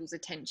keep people's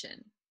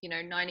attention. You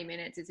know, 90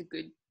 minutes is a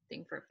good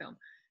thing for a film.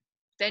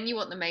 Then you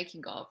want the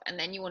making of, and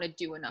then you want to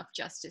do enough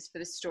justice for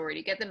the story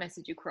to get the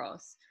message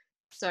across.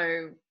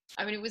 So,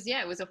 I mean, it was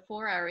a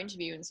 4-hour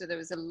interview. And so there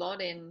was a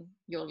lot in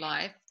your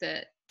life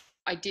that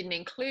I didn't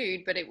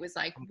include, but it was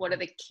like, what are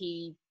the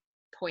key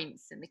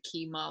points and the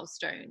key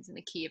milestones and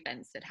the key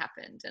events that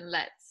happened? And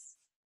let's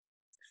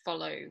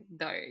follow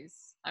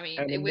those. I mean,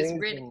 An it was amazing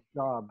really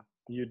job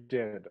you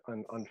did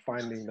on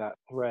finding that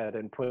thread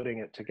and putting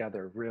it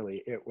together.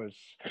 Really, it was,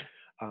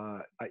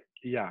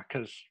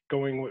 because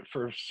going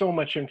for so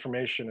much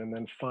information and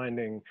then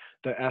finding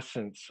the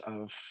essence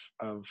of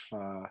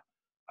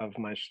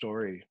my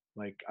story,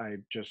 like I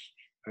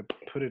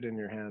put it in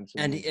your hands.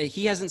 And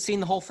he hasn't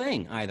seen the whole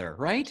thing either,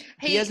 right?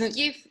 He hasn't.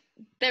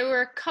 There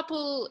were a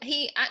couple.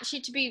 He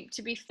actually,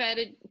 to be fair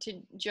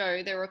to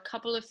Joe, there were a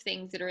couple of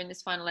things that are in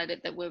this final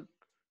edit that were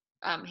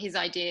his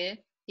idea.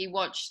 He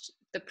watched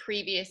the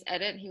previous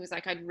edit. He was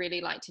like, I'd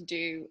really like to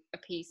do a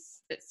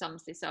piece that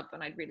sums this up,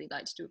 and I'd really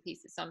like to do a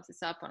piece that sums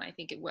this up, and I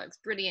think it works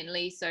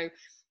brilliantly. So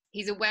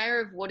he's aware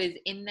of what is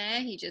in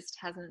there. He just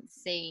hasn't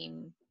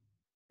seen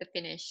the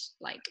finished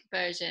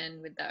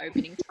version with the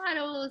opening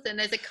titles, and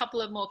there's a couple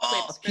of more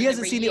clips. He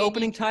hasn't seen the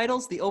opening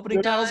titles. The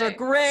opening titles are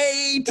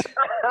great.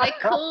 They're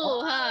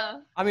cool, huh?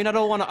 I mean, I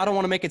don't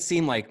want to make it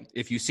seem like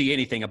if you see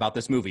anything about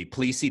this movie,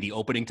 please see the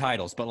opening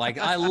titles. But like,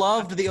 I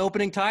loved the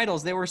opening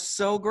titles; they were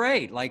so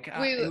great. Like,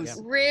 we were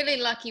really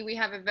lucky. We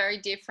have a very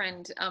dear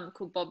friend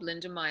called Bob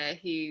Lindenmeyer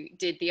who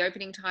did the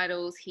opening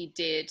titles. He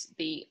did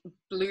the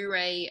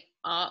Blu-ray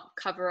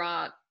cover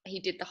art. He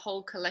did the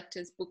whole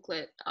collector's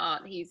booklet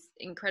art. He's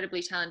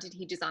incredibly talented.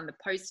 He designed the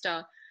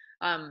poster.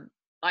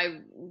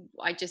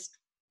 I just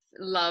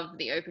love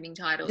the opening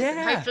titles. Yeah.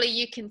 And hopefully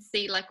you can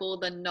see like all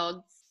the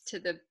nods to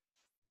the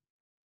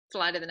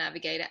Flight of the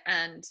Navigator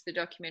and the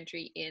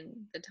documentary in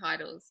the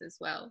titles as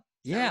well.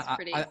 So yeah, I was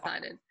pretty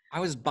excited.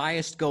 I was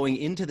biased going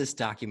into this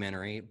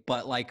documentary,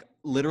 but like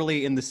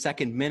literally in the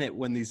second minute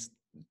when this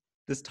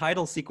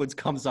title sequence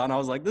comes on, I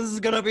was like, this is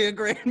gonna be a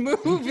great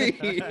movie.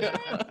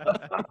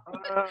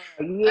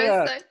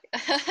 Yeah.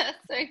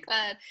 So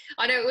glad.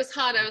 I know it was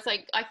hard. I was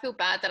like, I feel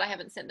bad that I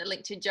haven't sent the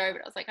link to Joe,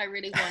 but I was like, I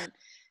really want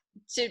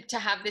to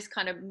have this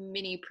kind of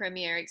mini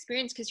premiere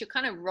experience, because you're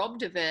kind of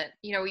robbed of it.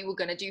 You know, we were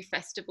going to do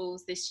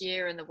festivals this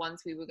year, and the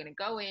ones we were going to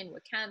go in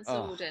were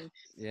cancelled, and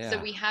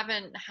so we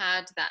haven't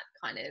had that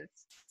kind of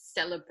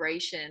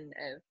celebration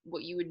of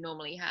what you would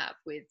normally have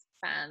with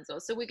fans. Or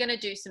so we're going to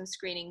do some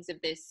screenings of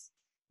this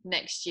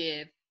next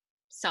year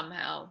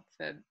somehow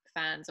for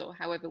fans, or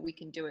however we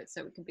can do it,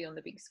 so we can be on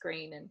the big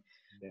screen, and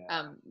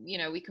you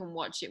know, we can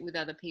watch it with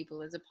other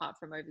people as apart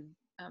from over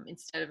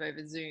instead of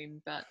over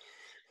Zoom. But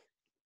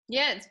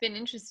yeah, it's been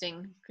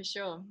interesting for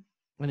sure.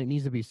 And it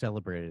needs to be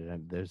celebrated.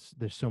 And there's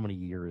so many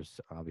years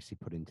obviously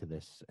put into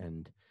this,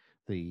 and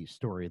the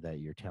story that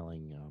you're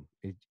telling.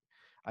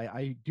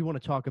 I do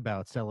want to talk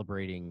about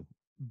celebrating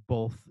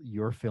both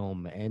your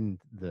film and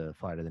the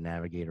Flight of the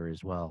Navigator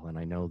as well. And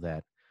I know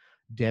that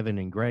Devin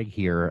and Greg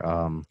here,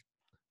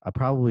 I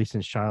probably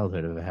since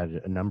childhood have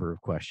had a number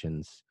of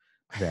questions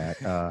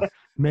that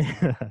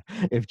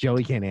if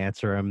Joey can't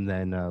answer them,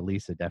 then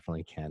Lisa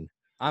definitely can.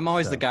 I'm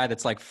always the guy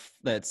that's like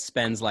that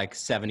spends like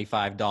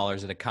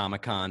 $75 at a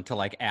Comic-Con to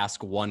like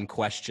ask one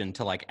question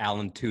to like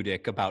Alan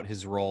Tudyk about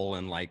his role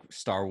in like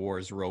Star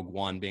Wars Rogue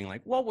One, being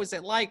like, what was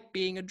it like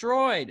being a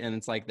droid? And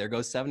it's like, there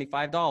goes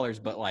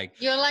 $75. But like,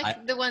 you're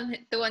like the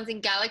ones in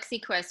Galaxy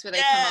Quest where they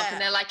come up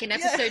and they're like in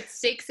episode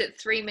 6 at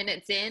 3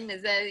 minutes in,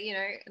 is there, you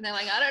know, and they're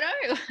like, I don't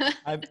know.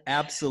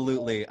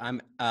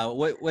 I'm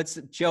what's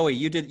Joey,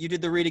 you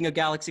did the reading of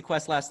Galaxy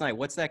Quest last night.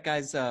 What's that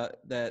guy's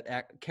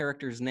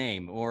character's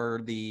name?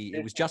 Or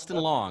it was Justin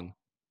Long.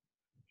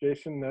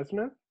 Jason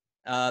Nesmith?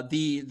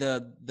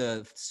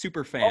 The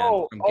super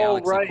fan from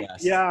Galaxy right.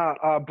 Quest. Yeah,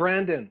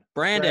 Brandon.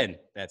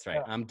 That's right.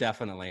 Yeah. I'm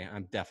definitely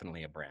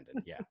a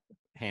Brandon. Yeah,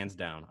 hands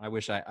down. I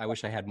wish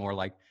I had more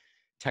like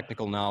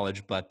technical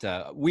knowledge, but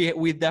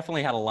we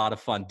definitely had a lot of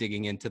fun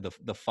digging into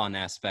the fun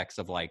aspects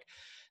of like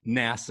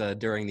NASA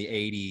during the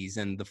 80s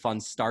and the fun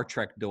Star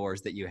Trek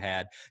doors that you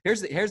had.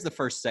 Here's the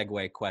first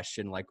segue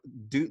question. Like,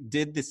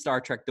 did the Star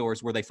Trek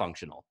doors, were they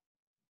functional?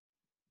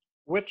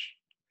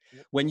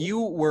 When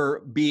you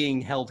were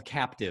being held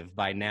captive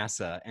by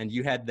NASA and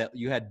you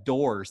had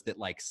doors that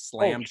like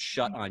slammed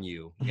shut on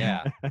you.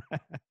 Yeah.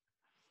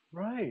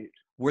 Right.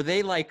 Were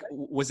they like,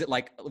 was it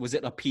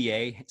a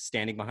PA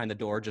standing behind the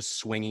door just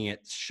swinging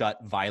it shut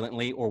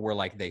violently, or were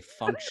like they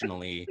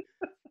functionally?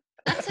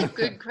 That's a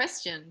good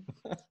question.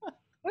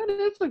 That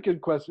is a good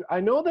question.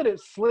 I know that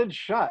it slid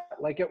shut,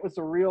 like it was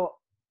a real,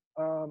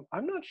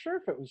 I'm not sure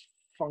if it was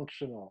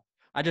functional.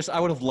 I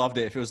would have loved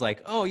it if it was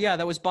like, oh yeah,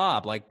 that was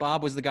Bob. Like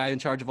Bob was the guy in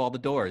charge of all the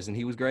doors, and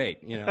he was great.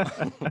 You know.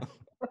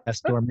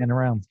 Best doorman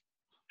around.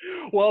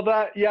 Well,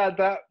 that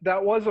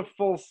was a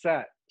full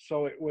set.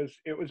 So it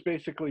was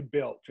basically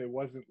built. It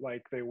wasn't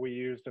like we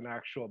used an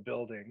actual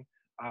building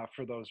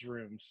for those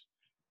rooms.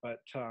 But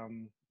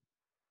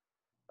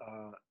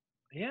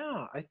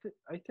yeah, I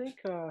think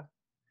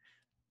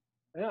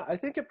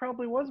it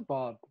probably was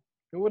Bob.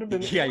 It would have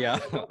been. Yeah.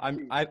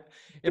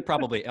 It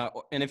probably.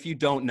 And if you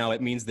don't know,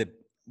 it means that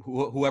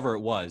whoever it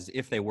was,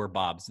 if they were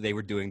Bob's, they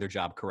were doing their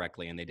job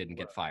correctly and they didn't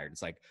get fired.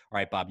 It's like, all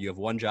right, Bob, you have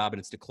one job and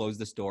it's to close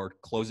this door,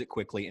 close it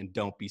quickly, and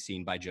don't be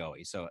seen by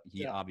Joey. So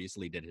he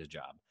obviously did his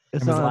job.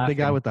 It's not the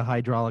guy with the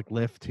hydraulic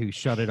lift who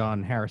shut it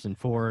on Harrison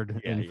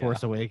Ford in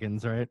Force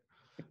Awakens, right?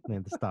 They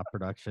had to stop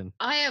production.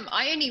 I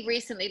only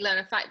recently learned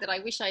a fact that I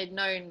wish I had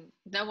known.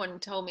 No one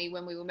told me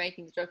when we were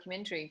making the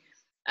documentary.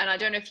 And I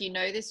don't know if you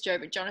know this, Joe,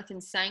 but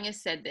Jonathan Sanger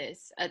said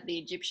this at the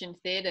Egyptian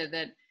Theatre,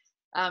 that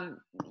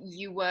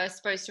you were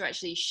supposed to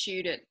actually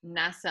shoot at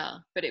NASA,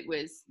 but it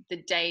was the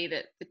day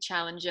that the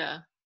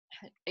Challenger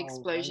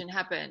explosion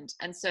happened.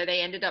 And so they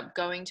ended up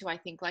going to, I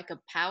think, like a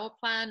power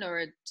plant or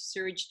a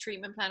sewage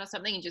treatment plant or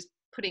something, and just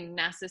putting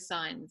NASA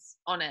signs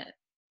on it.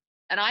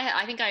 And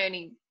I think I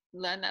only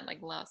learned that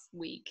like last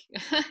week.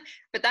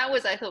 But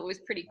I thought was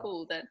pretty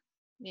cool that,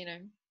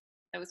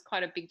 that was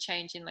quite a big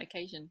change in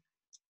location.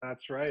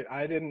 That's right.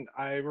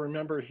 I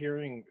remember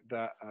hearing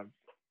that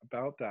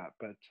about that,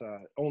 but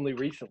only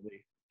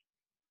recently.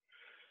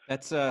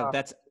 That's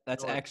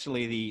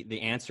actually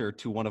the answer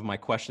to one of my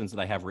questions that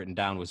I have written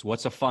down was,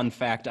 what's a fun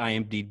fact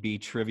IMDb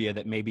trivia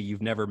that maybe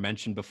you've never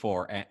mentioned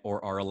before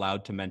or are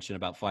allowed to mention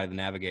about Flight of the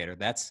Navigator?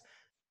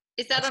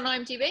 Is that on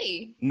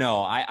IMDb?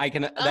 No, I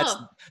can.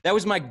 That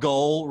was my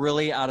goal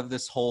really out of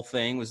this whole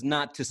thing, was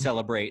not to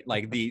celebrate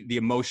like the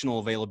emotional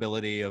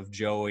availability of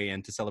Joey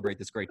and to celebrate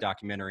this great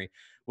documentary,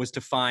 was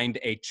to find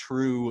a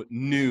true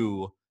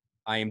new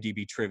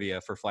IMDb trivia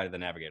for Flight of the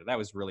Navigator. That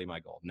was really my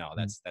goal. No,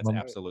 that's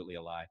absolutely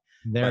a lie.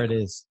 There it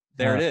is.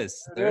 There it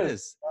is.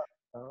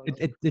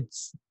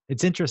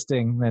 It's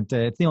interesting that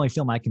it's the only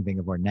film I can think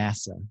of where the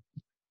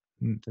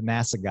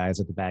NASA guys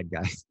are the bad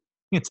guys.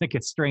 It's like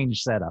a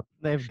strange setup.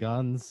 They have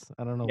guns.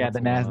 I don't know. Yeah,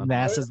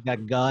 NASA's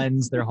got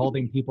guns. They're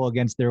holding people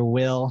against their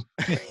will.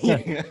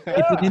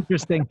 It's an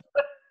interesting.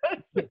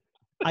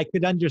 I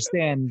could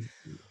understand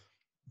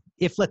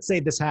if, let's say,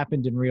 this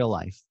happened in real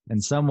life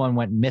and someone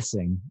went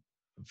missing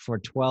for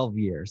 12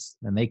 years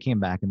and they came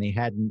back and they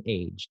hadn't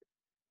aged.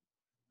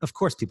 Of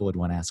course, people would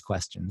want to ask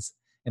questions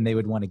and they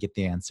would want to get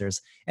the answers.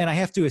 And I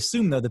have to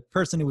assume, though, the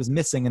person who was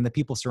missing and the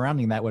people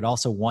surrounding that would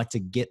also want to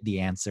get the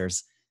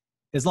answers,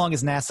 as long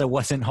as NASA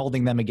wasn't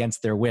holding them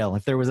against their will.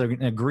 If there was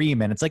an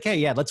agreement, it's like, hey,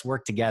 yeah, let's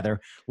work together.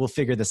 We'll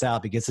figure this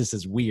out because this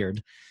is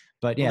weird.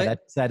 But yeah, that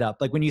set up,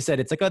 like when you said,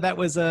 it's like, oh, that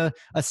was a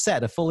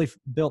set, a fully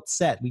built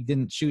set. We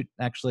didn't shoot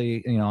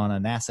actually, on a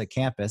NASA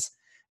campus.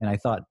 And I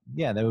thought,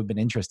 yeah, that would have been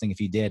interesting if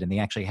you did. And they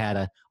actually had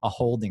a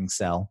holding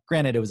cell.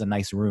 Granted, it was a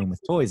nice room with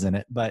toys in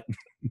it, but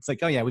it's like,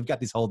 oh yeah, we've got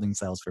these holding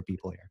cells for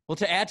people here. Well,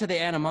 to add to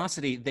the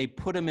animosity, they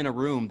put him in a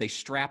room, they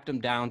strapped him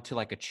down to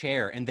like a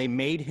chair, and they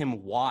made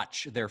him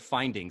watch their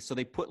findings. So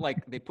they put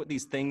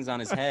these things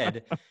on his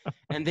head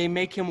and they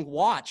make him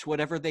watch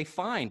whatever they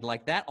find.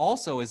 Like that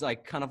also is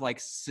like kind of like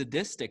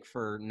sadistic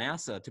for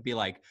NASA to be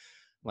like,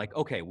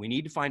 okay, we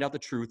need to find out the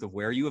truth of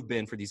where you have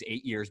been for these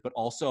 8 years, but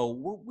also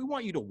we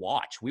want you to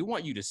watch. We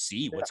want you to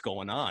see what's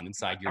going on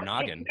inside your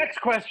noggin. Next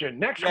question.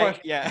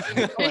 Yeah. I'm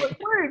like, wait,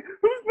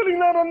 who's putting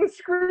that on the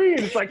screen?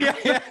 It's like,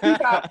 keep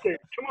asking.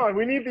 Come on,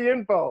 we need the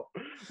info.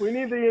 We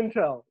need the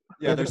intel.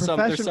 Yeah,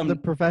 the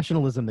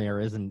professionalism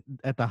there isn't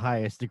at the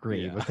highest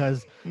degree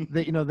because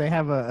they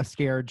have a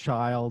scared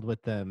child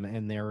with them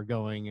and they're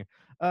going,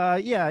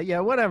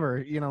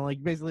 whatever,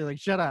 like basically like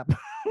shut up.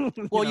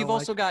 Well, you've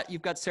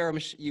got Sarah,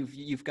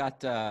 you've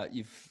got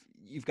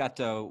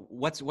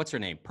what's her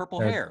name? Purple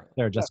hair.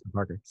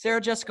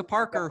 Sarah Jessica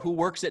Parker, who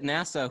works at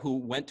NASA, who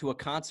went to a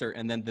concert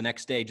and then the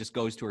next day just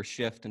goes to her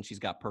shift and she's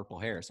got purple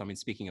hair. So I mean,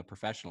 speaking of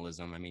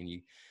professionalism, I mean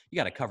you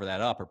got to cover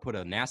that up or put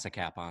a NASA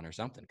cap on or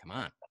something. Come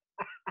on.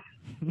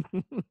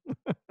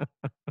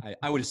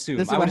 I would assume.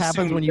 This is what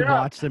happens when you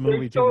watch the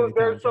movie.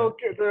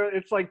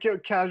 It's like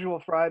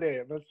Casual Friday.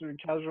 It must be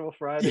Casual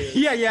Friday.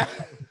 Yeah.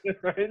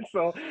 Right.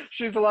 So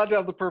she's allowed to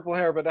have the purple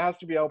hair, but it has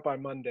to be out by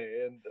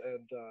Monday. And.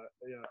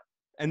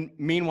 And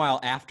meanwhile,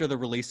 after the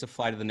release of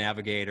Flight of the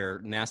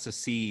Navigator, NASA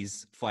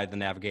sees Flight of the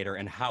Navigator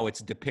and how it's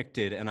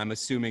depicted. And I'm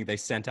assuming they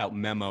sent out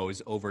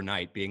memos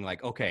overnight being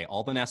like, okay,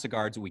 all the NASA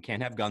guards, we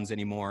can't have guns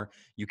anymore.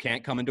 You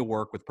can't come into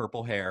work with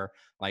purple hair.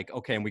 Like,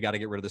 okay, and we got to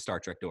get rid of the Star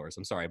Trek doors.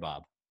 I'm sorry,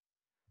 Bob.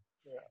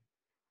 Yeah.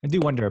 I do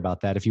wonder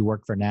about that. If you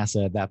worked for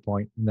NASA at that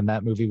point and then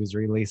that movie was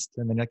released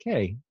and then like,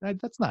 hey,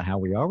 that's not how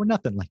we are. We're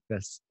nothing like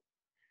this.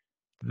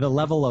 The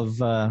level of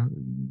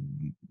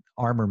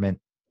armament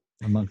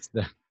amongst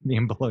the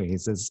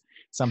employees is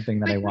something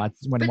that I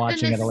watched when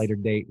watching at a later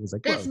date. Was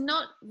like, there's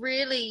not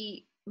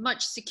really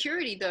much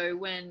security though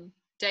when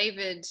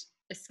David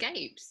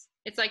escapes.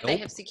 It's like they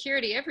have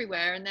security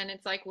everywhere, and then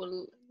it's like,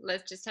 well,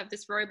 let's just have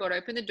this robot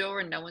open the door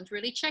and no one's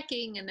really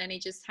checking, and then he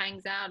just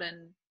hangs out.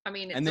 And I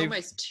mean, it's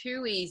almost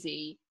too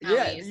easy how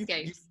he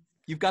escapes.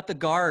 You've got the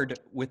guard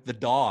with the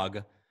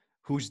dog,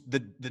 who's the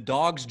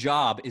dog's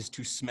job is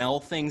to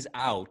smell things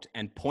out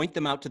and point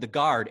them out to the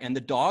guard, and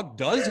the dog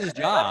does his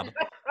job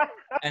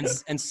and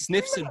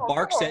sniffs and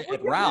barks at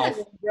Ralph.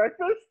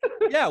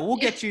 Yeah, we'll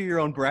get you your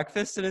own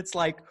breakfast, and it's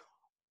like,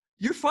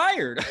 you're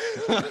fired.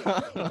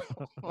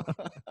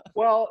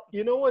 Well,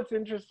 you know what's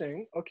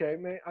interesting? Okay,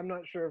 I'm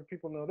not sure if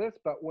people know this,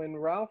 but when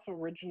Ralph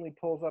originally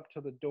pulls up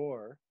to the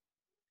door,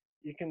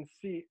 you can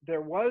see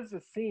there was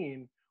a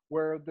scene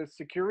where the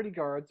security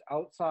guards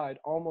outside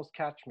almost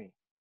catch me.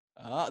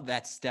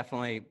 That's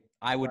definitely,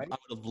 I would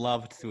have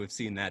loved to have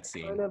seen that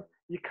scene.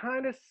 You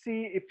kind of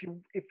see, if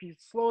you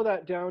slow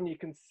that down, you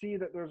can see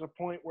that there's a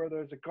point where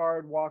there's a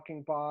guard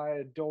walking by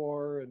a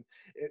door, and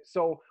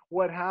so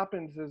what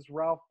happens is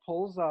Ralph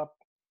pulls up.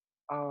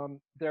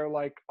 They're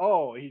like,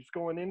 oh, he's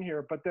going in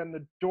here, but then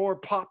the door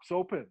pops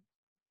open,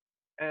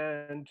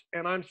 and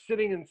I'm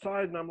sitting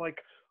inside, and I'm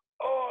like,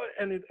 oh,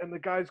 and the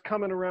guy's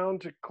coming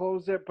around to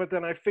close it, but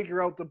then I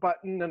figure out the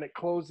button and it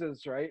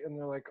closes, right? And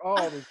they're like,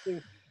 oh,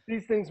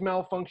 these things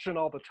malfunction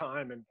all the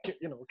time, and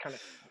kind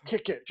of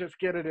kick it, just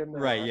get it in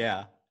there. Right?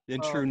 Yeah.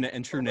 In true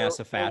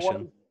NASA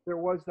fashion. There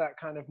was that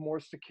kind of more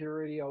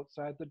security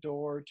outside the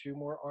door, 2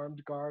 more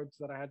armed guards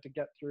that I had to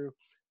get through,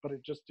 but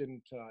it just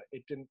didn't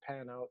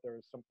pan out. There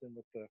was something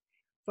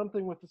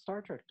with the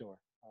Star Trek door.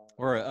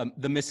 Or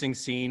the missing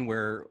scene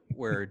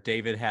where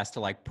David has to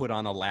like put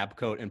on a lab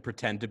coat and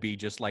pretend to be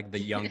just like the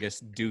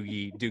youngest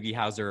Doogie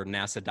Howser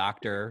NASA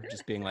doctor,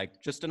 just being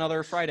like, just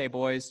another Friday,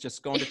 boys,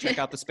 just going to check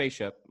out the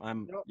spaceship.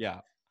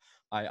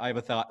 I have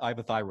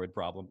a thyroid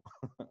problem.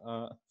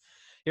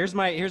 Here's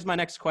my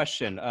next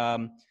question.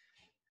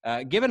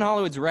 Given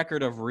Hollywood's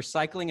record of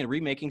recycling and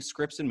remaking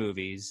scripts and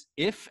movies,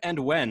 if and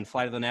when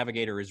Flight of the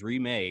Navigator is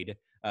remade,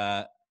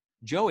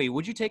 Joey,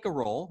 would you take a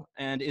role?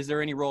 And is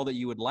there any role that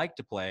you would like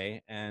to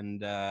play?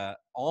 And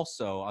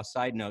also, a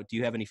side note, do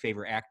you have any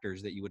favorite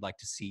actors that you would like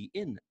to see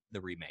in the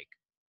remake?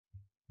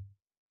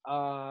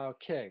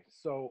 Okay,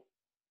 so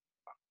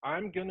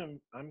I'm gonna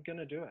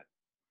do it.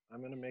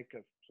 I'm gonna make a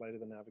Flight of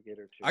the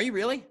Navigator 2. Are you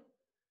really?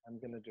 I'm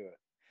gonna do it.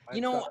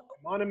 I'm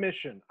on a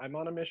mission.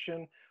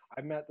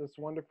 I met this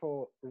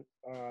wonderful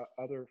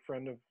other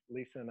friend of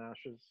Lisa and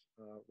Ash's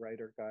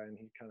writer guy, and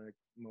he kind of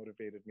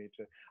motivated me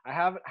to. I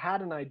have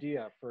had an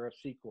idea for a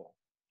sequel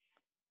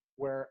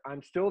where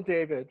I'm still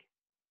David,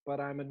 but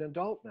I'm an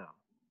adult now,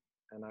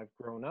 and I've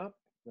grown up.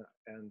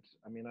 And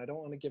I mean, I don't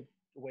want to give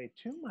away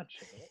too much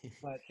of it,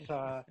 but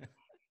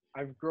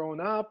I've grown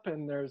up,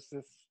 and there's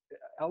this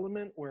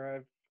element where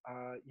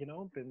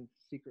I've been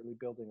secretly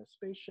building a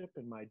spaceship,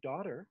 and my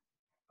daughter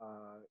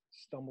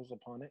stumbles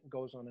upon it and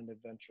goes on an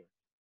adventure.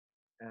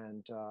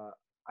 And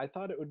I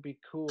thought it would be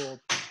cool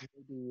to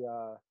maybe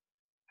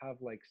have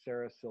like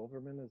Sarah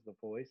Silverman as the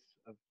voice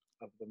of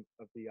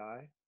the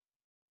eye,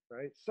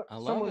 right? So, I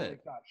love someone it.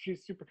 like that.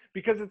 She's super,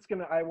 because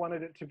I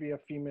wanted it to be a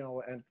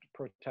female and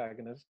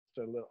protagonist,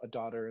 a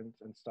daughter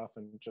and stuff,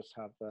 and just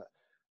have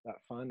that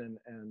fun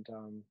and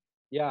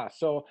yeah.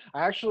 So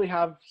I actually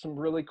have some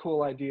really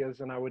cool ideas,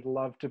 and I would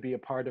love to be a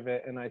part of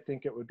it. And I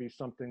think it would be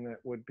something that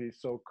would be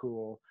so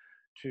cool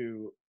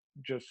to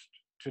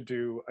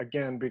do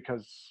again,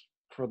 because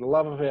for the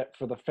love of it,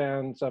 for the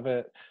fans of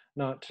it,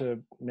 not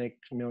to make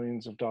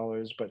millions of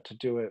dollars, but to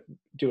do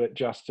it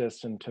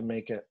justice and to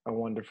make it a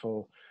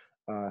wonderful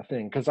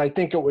thing. Because I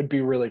think it would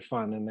be really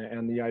fun,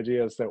 and the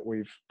ideas that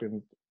we've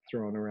been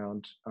throwing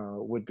around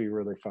would be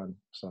really fun.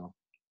 So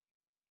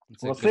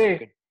we'll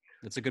see.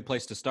 That's a good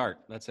place to start.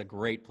 That's a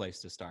great place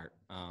to start.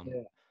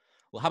 Yeah.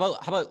 Well, how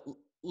about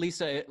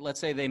Lisa? Let's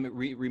say they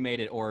remade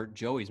it, or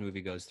Joey's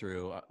movie goes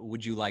through.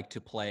 Would you like to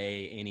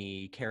play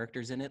any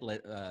characters in it?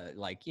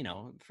 Like,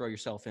 throw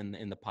yourself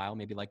in the pile,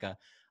 maybe like a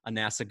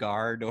NASA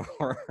guard,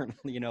 or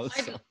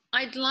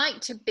I'd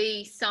like to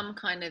be some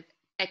kind of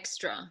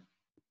extra.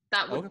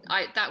 That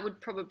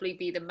would probably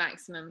be the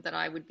maximum that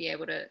I would be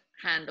able to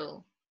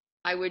handle.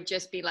 I would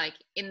just be like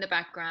in the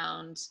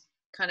background,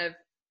 kind of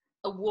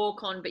a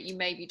walk on, but you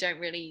maybe don't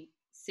really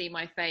see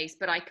my face,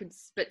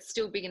 but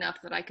still big enough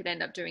that I could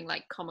end up doing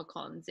like Comic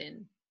Cons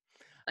in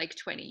like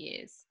 20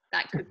 years.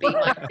 That could be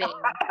my thing.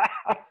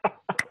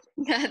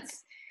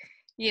 That's,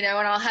 and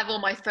I'll have all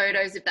my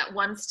photos of that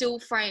one still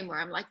frame where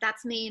I'm like,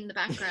 that's me in the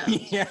background.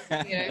 Yeah.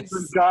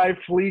 The Guy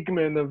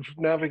Fleegman of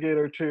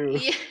Navigator 2.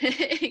 Yeah,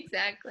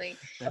 exactly.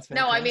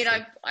 No, I mean,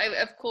 I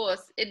of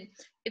course,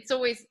 it's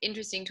always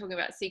interesting talking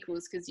about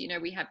sequels, because,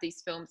 we have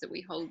these films that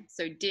we hold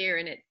so dear,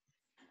 and it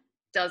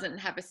doesn't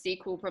have a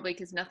sequel probably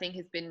because nothing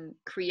has been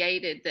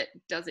created that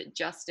does it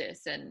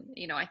justice. And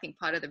I think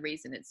part of the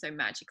reason it's so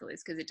magical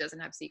is because it doesn't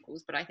have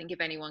sequels. But I think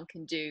if anyone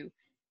can do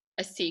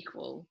a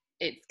sequel,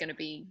 it's going to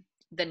be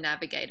the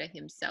Navigator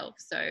himself.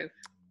 So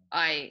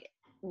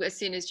as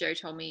soon as Joe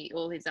told me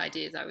all his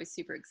ideas, I was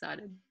super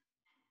excited.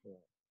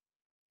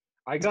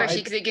 Especially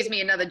because it gives me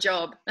another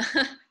job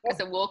as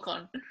a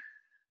walk-on.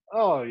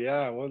 Oh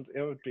yeah, well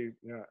it would be,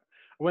 yeah.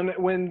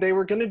 When they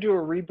were going to do a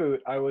reboot,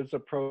 I was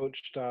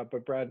approached by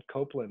Brad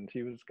Copeland.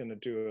 He was going to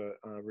do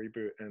a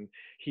reboot, and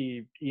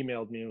he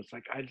emailed me and was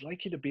like, "I'd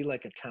like you to be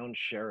like a town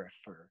sheriff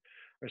or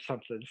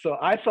something." So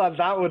I thought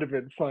that would have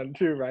been fun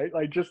too, right?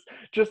 Like just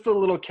a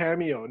little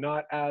cameo,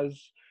 not as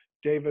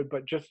David,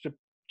 but just to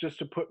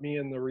put me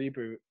in the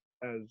reboot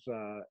as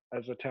a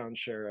town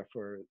sheriff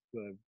or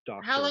the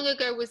doctor. How long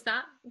ago was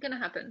that going to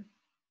happen?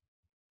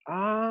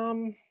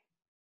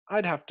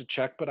 I'd have to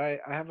check, but I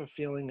have a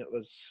feeling it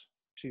was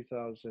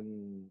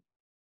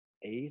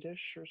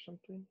 2008-ish or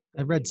something.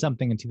 I read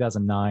something in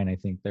 2009. I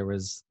think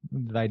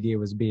the idea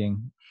was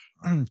being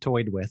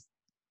toyed with.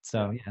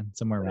 So yeah,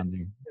 somewhere around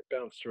there. It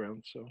bounced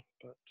around. So,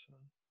 but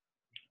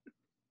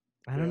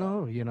I don't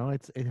know. You know,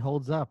 it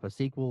holds up. A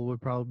sequel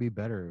would probably be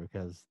better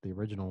because the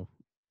original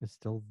is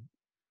still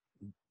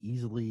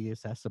easily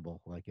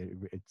accessible. Like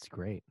it's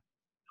great.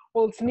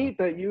 Well, it's neat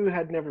that you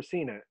had never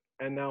seen it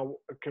and now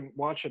can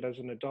watch it as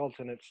an adult,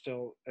 and it's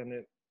still and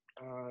it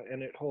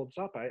holds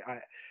up.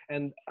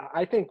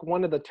 I think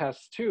one of the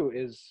tests too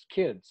is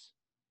kids,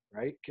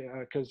 right?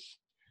 Because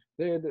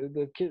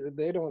the kid,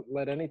 they don't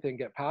let anything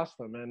get past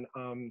them. And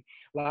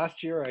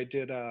last year I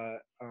did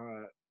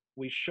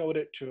we showed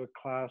it to a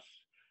class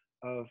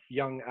of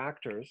young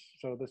actors.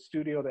 So the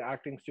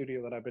acting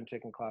studio that I've been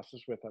taking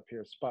classes with up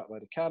here,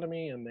 Spotlight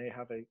Academy, and they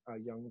have a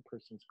young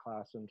person's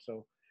class. And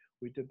so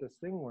we did this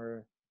thing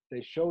where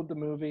they showed the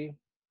movie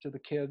to the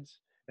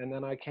kids, and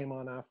then I came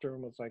on after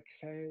and was like,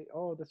 "Hey,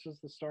 oh, this is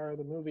the star of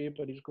the movie,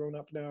 but he's grown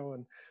up now."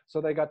 And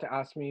so they got to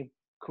ask me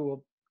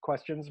cool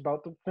questions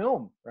about the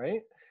film,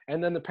 right?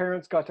 And then the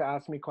parents got to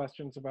ask me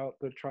questions about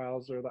the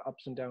trials or the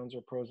ups and downs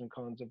or pros and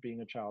cons of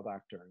being a child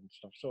actor and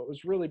stuff. So it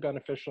was really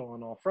beneficial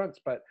on all fronts.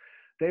 But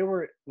they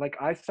were like,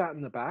 I sat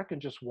in the back and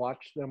just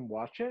watched them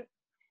watch it,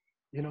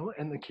 you know,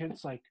 and the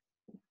kids like,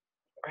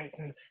 right,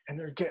 and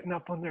they're getting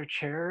up on their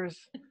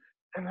chairs,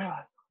 and they're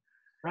like,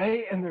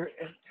 right, and they're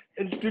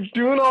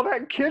doing all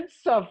that kid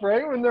stuff,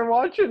 right, when they're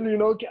watching, you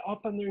know, get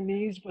up on their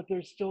knees, but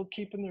they're still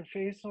keeping their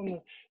face on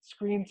the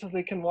screen so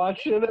they can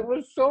watch it. It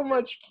was so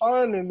much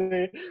fun, and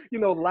they, you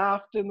know,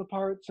 laughed in the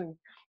parts and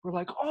were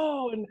like,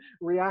 "Oh," and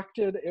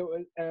reacted. It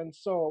was, and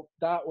so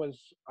that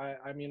was,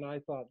 I mean, I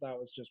thought that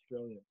was just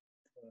brilliant.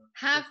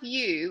 Have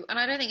you, and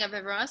I don't think I've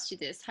ever asked you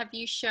this, have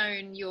you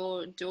shown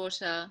your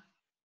daughter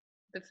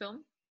the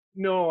film?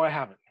 No, I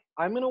haven't.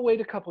 I'm gonna wait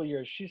a couple of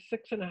years. She's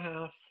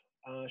 6.5.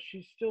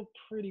 She's still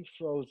pretty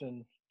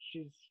frozen.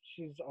 She's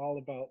all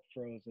about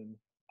Frozen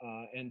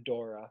and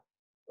Dora,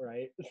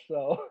 right?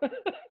 So,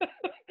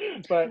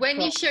 but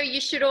when you show, you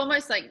should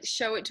almost like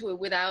show it to her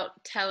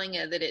without telling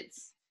her that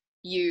it's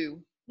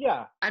you.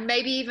 Yeah. And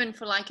maybe even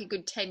for like a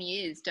good 10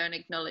 years, don't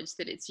acknowledge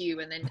that it's you.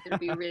 And then it'll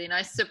be a really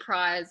nice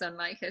surprise on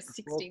like her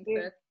 16th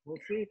birthday. We'll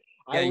see.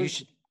 Yeah,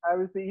 I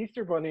was the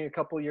Easter Bunny a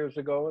couple of years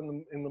ago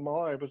in the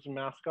mall. I was a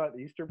mascot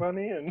Easter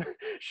Bunny, and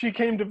she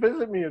came to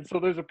visit me. And so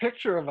there's a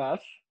picture of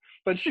us,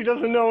 but she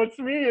doesn't know it's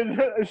me. And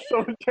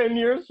so 10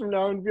 years from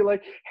now, and be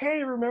like,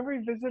 "Hey, remember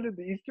you visited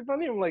the Easter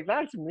Bunny?" I'm like,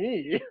 "That's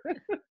me."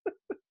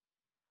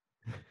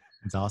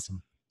 It's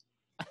awesome.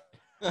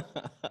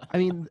 I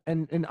mean,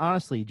 and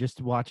honestly,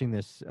 just watching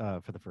this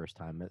for the first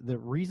time, the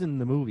reason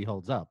the movie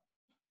holds up,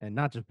 and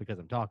not just because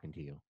I'm talking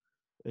to you,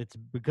 it's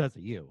because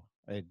of you.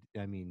 I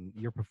mean,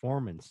 your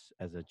performance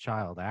as a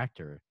child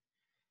actor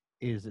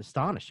is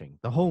astonishing.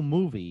 The whole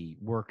movie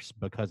works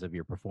because of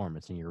your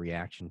performance and your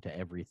reaction to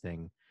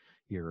everything,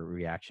 your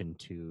reaction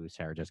to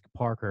Sarah Jessica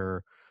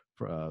Parker,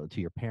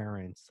 to your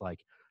parents.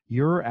 Like,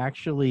 you're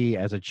actually,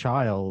 as a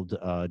child,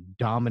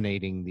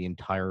 dominating the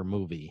entire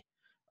movie.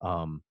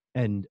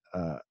 And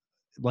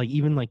like,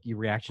 even like your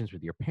reactions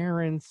with your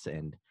parents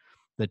and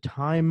the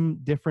time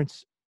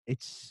difference,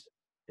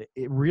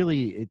 it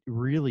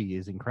really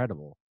is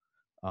incredible.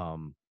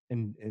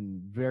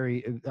 And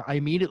very, I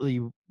immediately,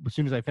 as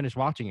soon as I finished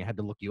watching it, had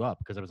to look you up,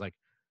 because I was like,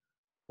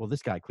 well,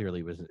 this guy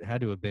clearly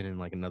had to have been in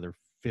like another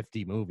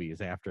 50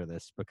 movies after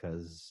this,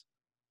 because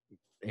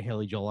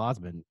Haley Joel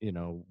Osment, you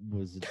know,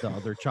 was the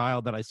other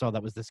child that I saw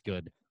that was this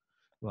good.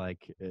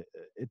 Like,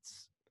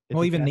 it's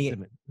well, even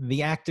testament.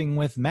 the acting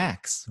with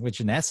Max, which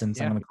in essence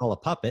I'm going to call a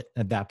puppet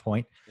at that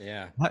point.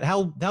 Yeah.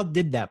 How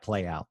did that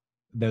play out?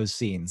 Those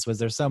scenes, was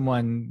there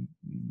someone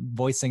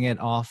voicing it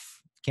off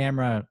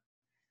camera?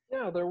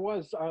 Yeah, there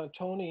was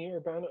Tony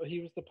Urbano. He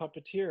was the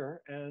puppeteer,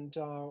 and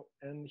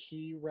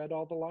he read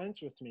all the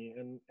lines with me,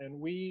 and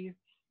we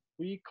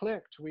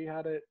clicked. We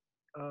had it.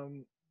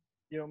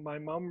 You know, my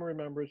mom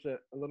remembers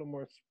it a little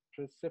more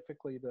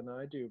specifically than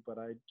I do, but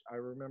I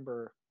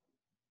remember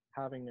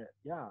having it.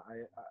 Yeah,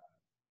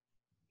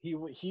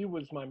 he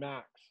was my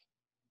Max,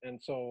 and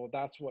so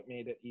that's what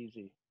made it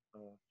easy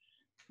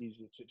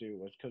to do,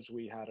 was because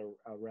we had a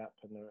rep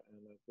and a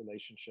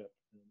relationship,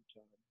 and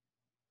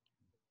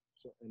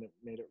so, and it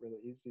made it really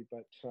easy.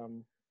 But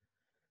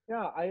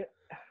yeah,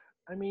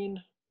 I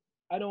mean,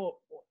 I don't.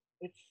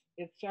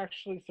 It's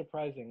actually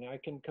surprising.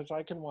 Because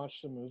I can watch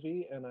the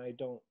movie and I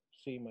don't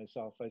see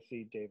myself. I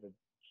see David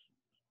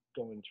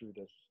going through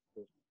this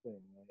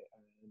thing,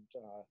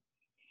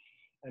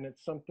 and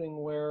it's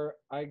something where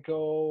I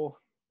go,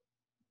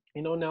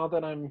 now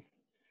that I'm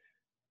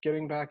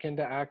getting back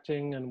into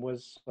acting and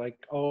was like,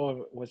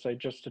 oh, was I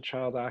just a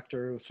child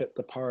actor who fit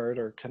the part,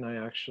 or can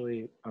I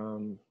actually,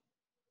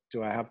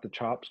 do I have the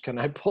chops? Can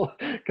I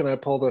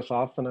pull this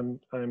off? And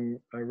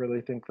I really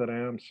think that I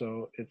am.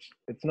 So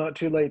it's not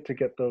too late to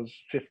get those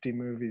 50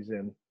 movies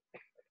in.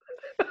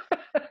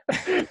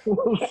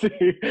 We'll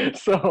see.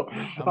 So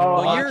I'm gonna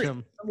Well, watch you're-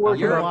 them. I'm I'm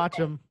working gonna on watch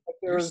them.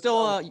 You're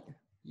still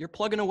you're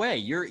plugging away.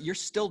 You're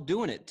still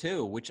doing it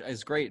too, which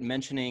is great.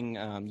 Mentioning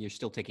you're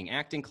still taking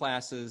acting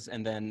classes,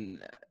 and then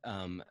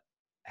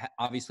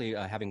obviously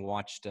having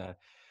watched the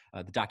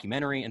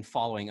documentary and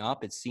following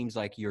up, it seems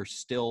like you're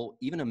still,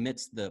 even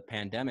amidst the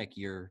pandemic,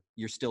 you're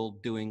still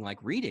doing like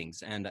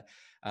readings. And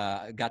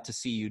got to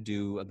see you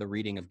do the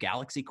reading of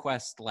Galaxy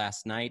Quest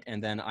last night,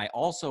 and then I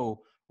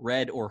also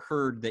read or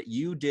heard that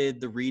you did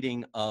the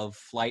reading of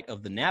Flight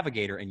of the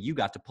Navigator, and you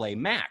got to play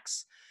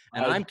Max.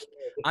 And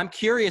I'm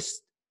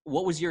curious,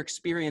 what was your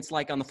experience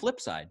like on the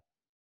flip side?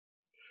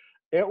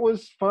 It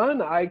was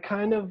fun. I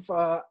kind of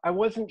I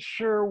wasn't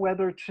sure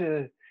whether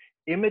to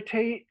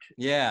imitate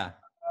Yeah.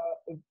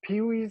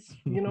 Pee-wee's,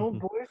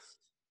 voice,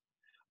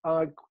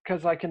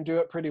 because I can do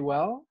it pretty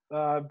well.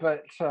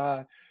 But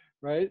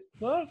right,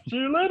 well, see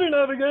you later,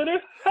 navigator.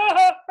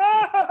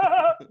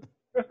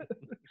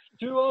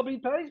 To all be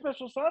patty,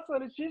 special sauce,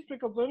 lettuce, cheese,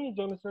 pickles, onions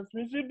on a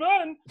sesame seed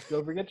bun.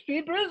 Don't forget to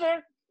feed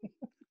Bruiser.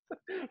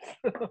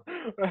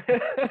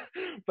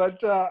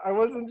 But I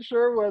wasn't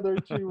sure whether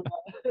to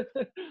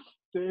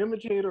to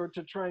imitate or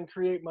to try and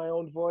create my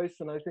own voice,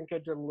 and I think I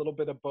did a little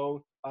bit of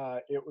both.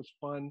 It was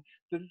fun.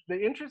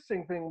 The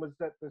interesting thing was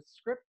that the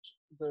script,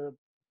 the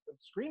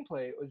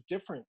screenplay, was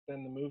different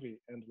than the movie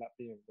ended up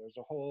being. There's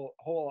a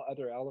whole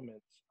other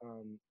elements.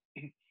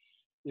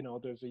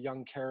 There's a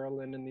young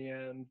Carolyn in the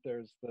end.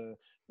 There's the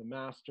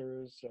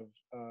masters of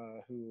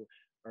who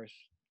are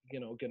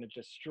going to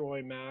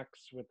destroy Max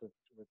with the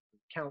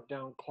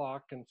countdown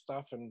clock and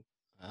stuff. And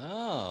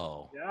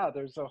Oh. yeah,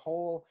 there's a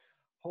whole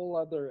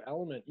other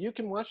element. You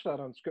can watch that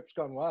on Scripts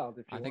Gone Wild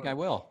if you want. I think I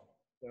will.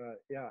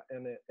 Yeah,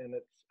 and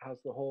it has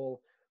the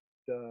whole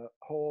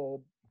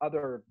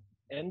other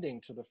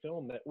ending to the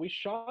film that we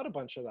shot a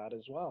bunch of that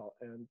as well,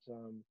 and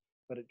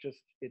but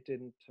it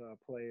didn't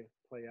play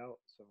out,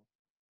 so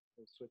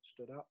we switched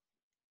it up.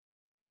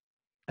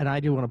 And I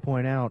do want to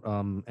point out,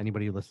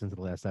 anybody who listened to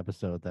the last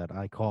episode, that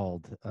I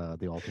called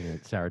the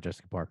alternate Sarah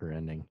Jessica Parker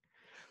ending.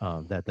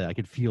 That I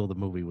could feel the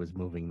movie was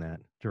moving that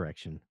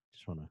direction.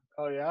 Just want to.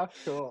 Oh yeah,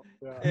 cool.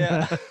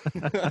 Yeah.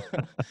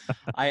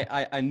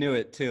 I knew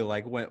it too.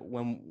 Like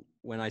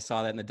when I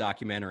saw that in the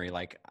documentary,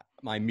 like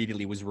I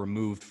immediately was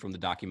removed from the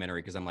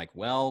documentary because I'm like,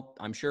 well,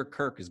 I'm sure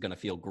Kirk is going to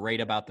feel great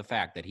about the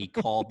fact that he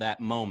called that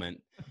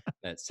moment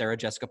that Sarah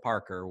Jessica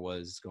Parker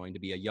was going to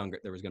be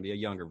there was going to be a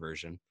younger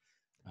version.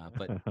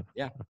 But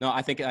yeah, no,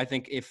 I think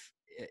if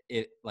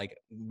it like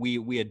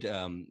we had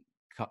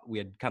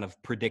kind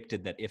of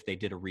predicted that if they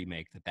did a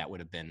remake, that would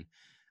have been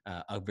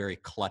a very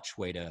clutch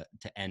way to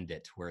end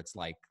it, where it's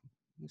like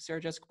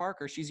Sarah Jessica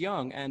Parker, she's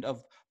young and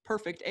of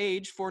perfect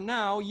age for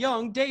now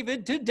young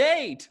David to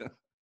date.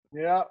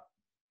 Yeah.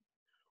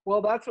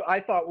 Well, that's what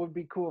I thought would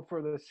be cool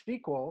for the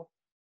sequel,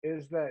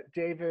 is that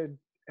David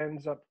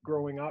ends up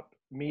growing up,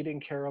 meeting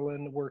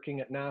Carolyn, working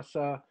at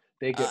NASA.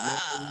 They get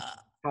married,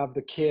 have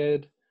the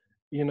kid,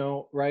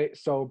 right?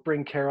 So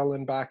bring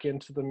Carolyn back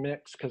into the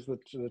mix because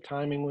the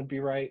timing would be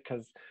right,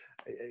 because,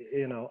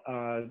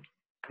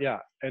 yeah.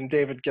 And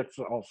David gets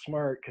all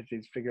smart because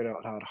he's figured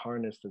out how to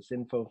harness this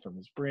info from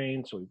his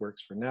brain. So he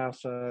works for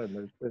NASA,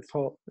 and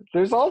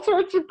there's all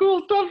sorts of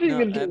cool stuff you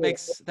can do.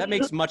 That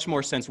makes much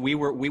more sense. We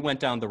went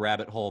down the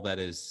rabbit hole that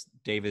is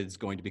David's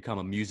going to become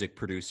a music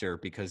producer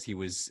because he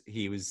was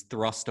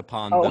thrust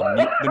upon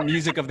the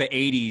music of the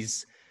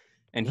 80s.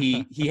 And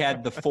he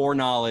had the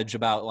foreknowledge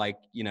about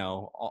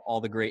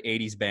all the great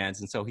 80s bands.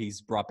 And so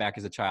he's brought back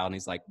as a child and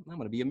he's like, I'm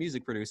going to be a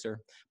music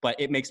producer. But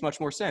it makes much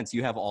more sense.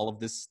 You have all of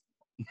this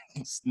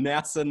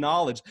NASA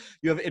knowledge.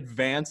 You have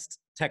advanced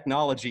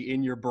technology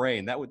in your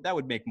brain. That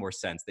would make more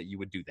sense that you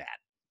would do that.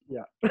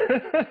 Yeah.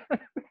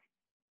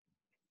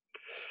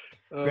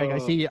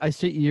 Greg, I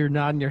see you're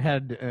nodding your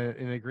head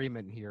in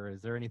agreement here.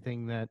 Is there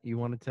anything that you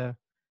wanted to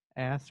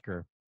ask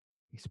or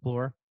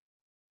explore?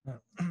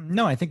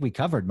 No, I think we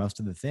covered most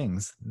of the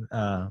things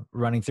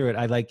running through it.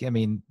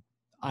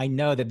 I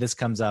know that this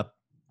comes up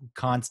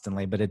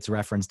constantly, but it's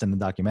referenced in the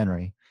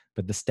documentary.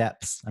 But the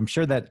steps, I'm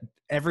sure that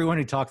everyone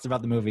who talks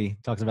about the movie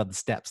talks about the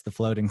steps, the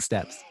floating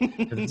steps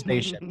to the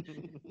spaceship.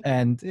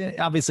 And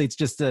obviously it's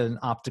just an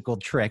optical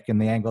trick in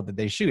the angle that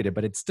they shoot it,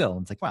 but it's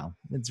like, wow,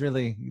 it's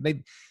really,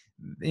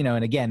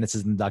 and again, this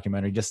is in the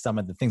documentary, just some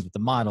of the things with the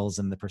models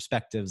and the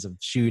perspectives of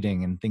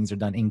shooting, and things are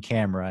done in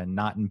camera and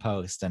not in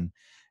post. And,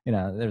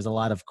 there's a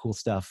lot of cool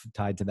stuff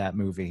tied to that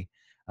movie.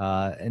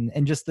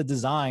 And just the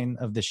design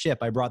of the ship.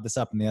 I brought this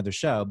up in the other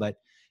show, but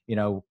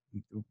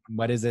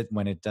what is it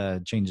when it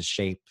changes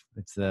shape?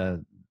 It's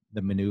the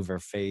maneuver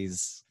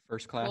phase.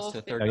 First class to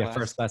Oh, third yeah, class.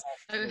 first class.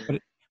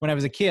 when I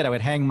was a kid, I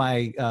would hang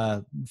my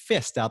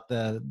fist out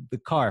the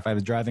car if I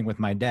was driving with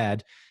my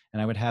dad,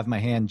 and I would have my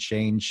hand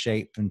change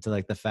shape into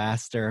like the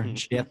faster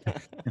ship,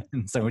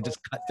 and so it would just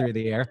cut through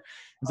the air.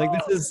 It's like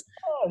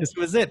this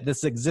was it.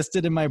 This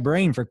existed in my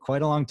brain for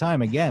quite a long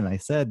time. Again, I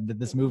said that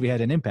this movie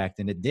had an impact,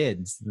 and it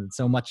did.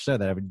 So much so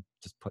that I would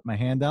just put my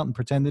hand out and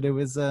pretend that it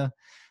was the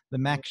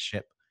Max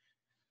ship.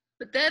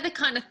 But they're the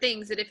kind of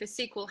things that if a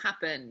sequel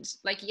happened,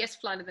 like yes,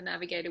 Flight of the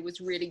Navigator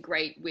was really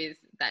great with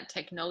that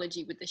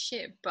technology with the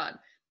ship, but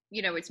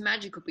you know, it's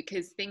magical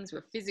because things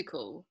were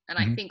physical. And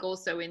I think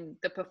also in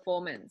the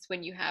performance,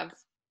 when you have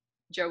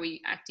Joey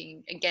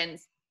acting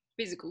against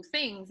physical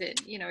things,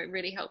 it, you know, it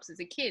really helps as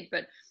a kid.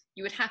 But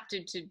you would have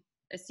to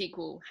a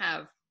sequel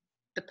have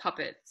the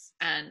puppets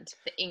and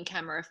the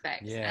in-camera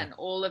effects and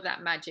all of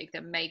that magic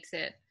that makes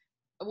it,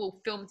 well,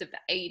 films of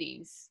the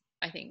 80s,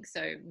 I think,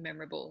 so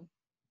memorable.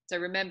 So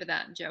remember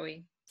that,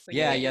 Joey.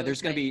 Yeah.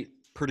 There's going to be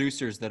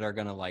producers that are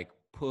going to like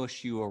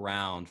push you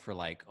around for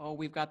like, oh,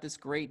 we've got this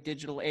great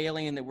digital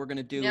alien that we're going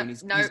to do, and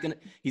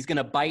he's going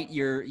to bite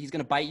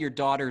your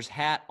daughter's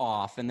hat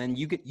off, and then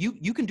you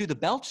can do the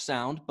belch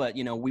sound, but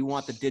you know, we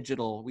want the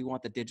digital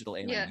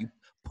alien. Yeah. You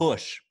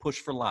push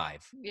for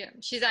live. Yeah,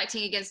 she's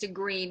acting against a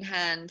green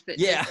hand that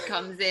just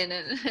comes in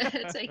and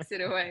takes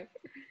it away.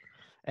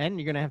 And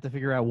you're gonna have to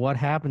figure out what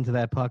happened to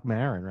that Puck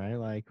Marin, right?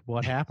 Like,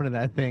 what happened to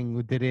that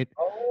thing? Did it?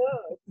 Oh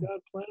yeah, it's got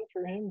a plan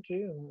for him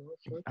too.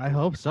 I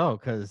hope so,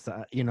 because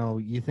you know,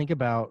 you think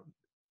about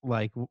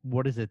like,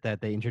 what is it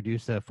that they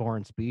introduce a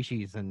foreign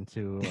species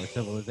into our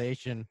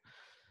civilization?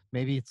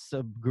 Maybe it's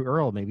a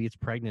girl, maybe it's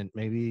pregnant,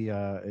 maybe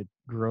it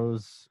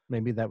grows,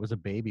 maybe that was a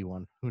baby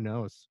one. Who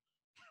knows?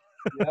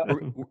 Yeah.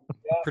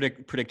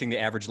 Predicting the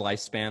average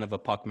lifespan of a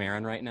Puck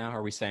Marin right now.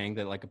 Are we saying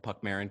that like a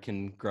Puck Marin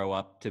can grow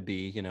up to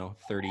be, you know,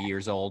 30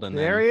 years old and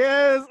there he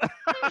is?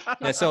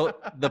 Yeah, so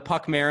the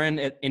Puck Marin,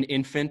 an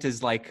infant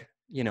is like,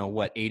 you know,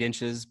 what, 8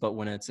 inches, but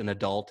when it's an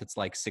adult, it's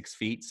like 6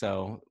 feet.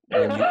 So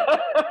when you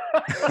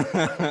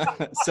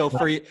so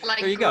for you,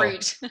 Like there you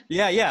Groot. go.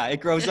 Yeah, it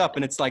grows up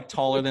and it's like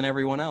taller than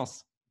everyone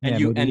else.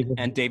 And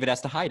and David has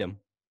to hide him.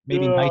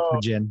 Maybe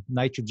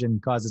nitrogen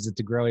causes it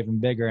to grow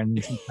even bigger,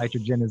 and since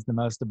nitrogen is the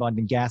most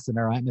abundant gas in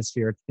our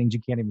atmosphere, it's things you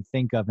can't even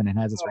think of, and it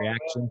has this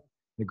reaction.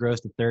 It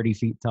grows to 30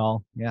 feet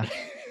tall. Yeah.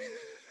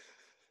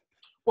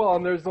 Well,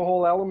 and there's the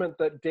whole element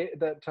that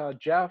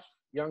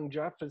young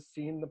Jeff has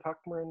seen the Puck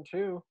Marin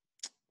too,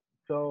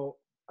 so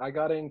I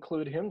got to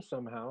include him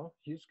somehow.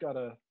 He's got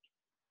to.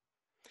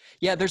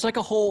 Yeah, there's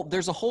a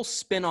whole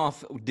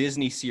spin-off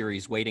Disney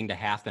series waiting to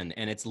happen,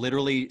 and it's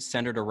literally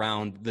centered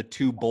around the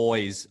two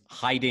boys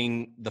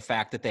hiding the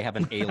fact that they have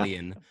an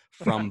alien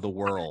from the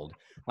world.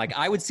 Like,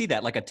 I would see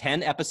that, like a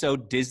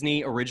 10-episode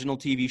Disney original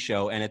TV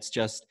show, and it's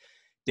just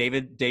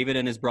David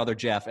and his brother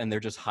Jeff, and they're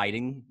just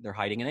hiding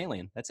an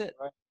alien. That's it.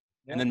 Right.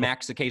 Yeah. And then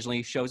Max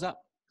occasionally shows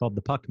up. Called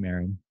the Puck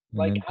Marin.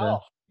 Like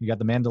Alf. You got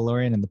the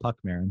Mandalorian and the Puck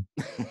Marin.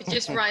 It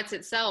just writes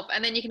itself.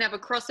 And then you can have a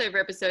crossover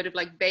episode of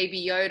like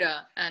Baby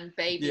Yoda and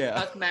Baby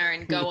Puck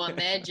Marin go on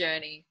their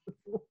journey.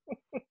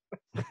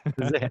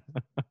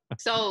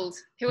 Sold.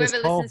 Whoever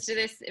listens to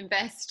this,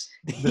 invest.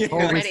 This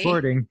whole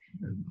recording,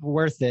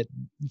 worth it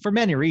for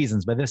many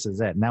reasons, but this is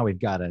it. Now we've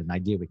got an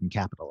idea we can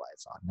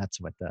capitalize on. That's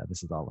what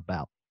this is all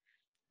about.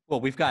 Well,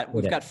 we've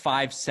got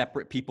 5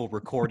 separate people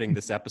recording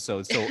this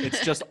episode, so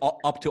it's just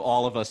up to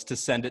all of us to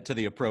send it to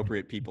the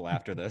appropriate people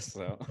after this.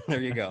 So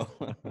there you go.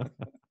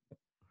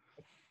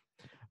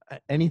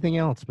 Anything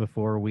else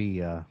before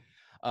we?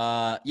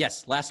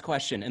 Yes. Last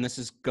question, and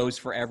this goes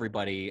for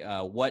everybody.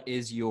 What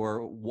is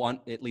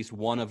at least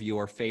one of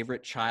your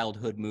favorite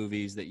childhood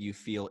movies that you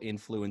feel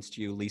influenced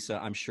you? Lisa,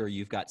 I'm sure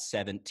you've got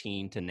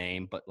 17 to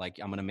name, but like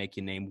I'm going to make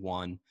you name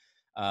one.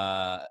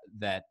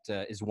 That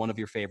is one of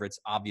your favorites,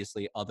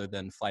 obviously, other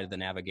than Flight of the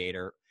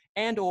Navigator,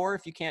 and or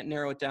if you can't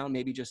narrow it down,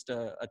 maybe just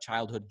a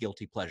childhood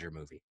guilty pleasure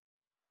movie.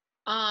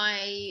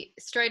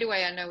 Straight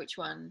away I know which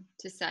one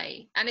to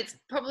say, and it's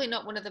probably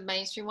not one of the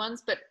mainstream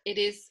ones, but it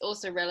is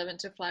also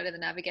relevant to Flight of the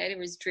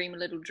Navigator, is Dream a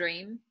Little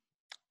Dream,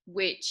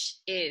 which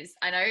is,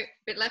 I know, a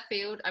bit left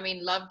field. I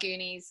mean, love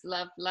Goonies,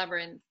 love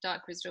Labyrinth,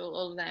 Dark Crystal,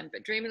 all of them,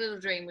 but Dream a Little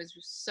Dream was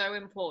so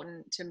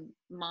important to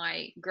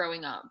my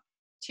growing up.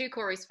 To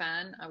Corey's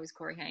fan, I was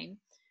Corey Haim,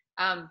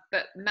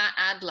 but Matt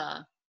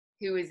Adler,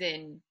 who was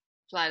in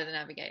Flight of the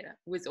Navigator,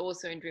 was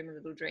also in Dream a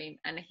Little Dream,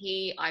 and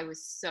I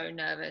was so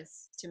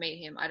nervous to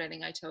meet him. I don't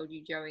think I told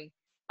you, Joey.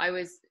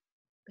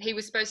 He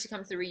was supposed to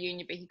come to the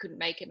reunion, but he couldn't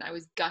make it, and I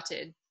was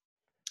gutted.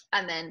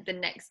 And then the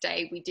next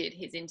day we did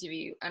his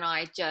interview, and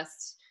I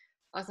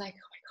was like,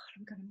 oh my God,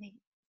 I'm gonna meet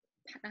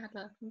Matt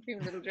Adler from Dream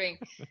a Little Dream.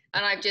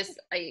 And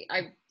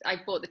I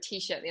bought the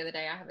t-shirt the other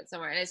day. I have it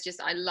somewhere, and it's just,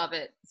 I love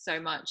it so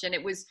much. And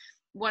it was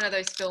one of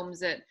those films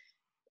that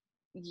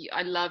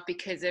I love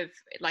because of,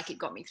 like, it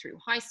got me through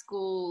high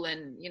school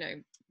and, you know,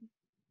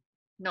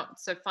 not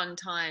so fun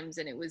times,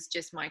 and it was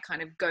just my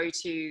kind of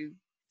go-to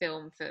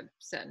film for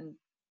certain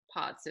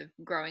parts of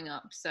growing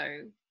up. So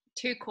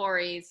 2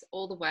 Coreys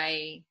all the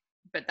way,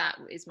 but that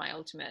is my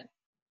ultimate,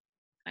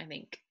 I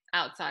think,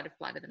 outside of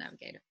Flight of the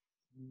Navigator.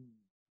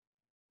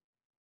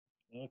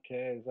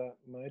 Okay, is that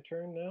my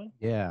turn now?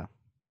 Yeah.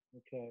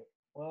 Okay.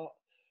 Well,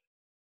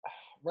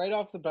 right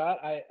off the bat,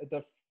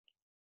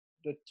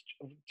 the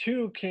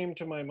two came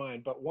to my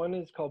mind, but one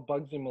is called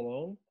Bugsy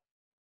Malone.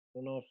 I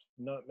don't know if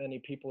not many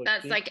people have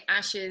That's seen. like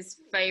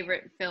Ash's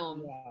favorite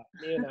film. Yeah,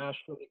 me and Ash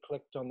really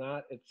clicked on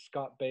that. It's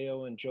Scott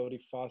Baio and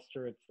Jodie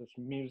Foster. It's this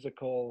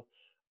musical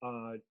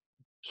uh,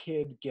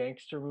 kid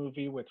gangster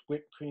movie with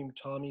whipped cream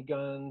Tommy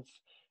guns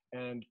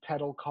and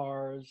pedal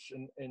cars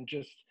and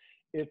just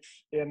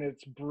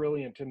it's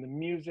brilliant, and the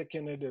music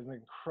in it is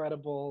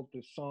incredible.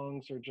 The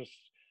songs are just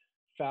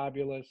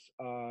fabulous.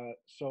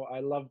 So I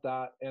love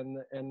that. And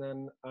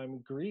then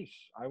Grease.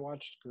 I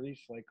watched Grease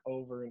like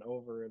over and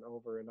over and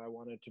over, and I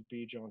wanted to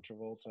be John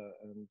Travolta.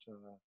 And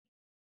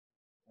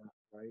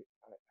right,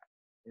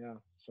 yeah.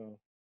 So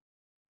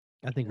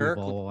I think we've Kirk,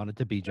 all wanted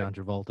to be John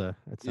Travolta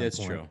at some it's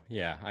point. true.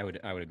 Yeah, I would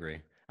agree.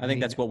 I I think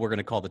mean- that's what we're going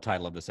to call the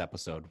title of this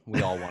episode.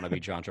 We all want to be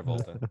John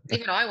Travolta.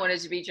 Even I wanted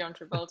to be John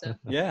Travolta.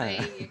 Yeah.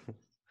 Hey.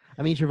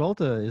 I mean,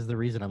 Travolta is the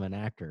reason I'm an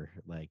actor.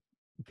 Like,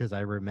 because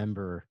I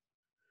remember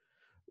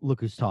Look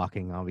Who's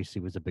Talking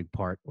obviously was a big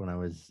part when I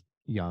was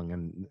young,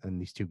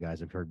 and these two guys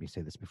have heard me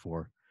say this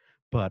before,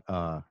 but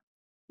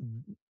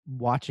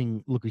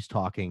watching Look Who's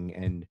Talking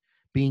and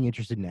being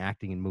interested in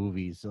acting in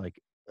movies,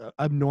 like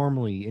I'm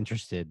normally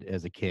interested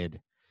as a kid,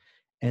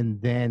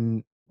 and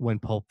then when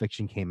Pulp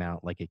Fiction came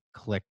out, like it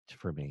clicked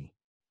for me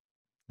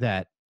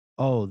that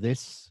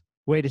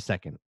wait a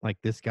second, like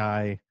this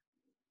guy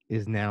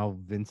is now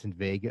Vincent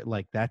Vega,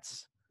 like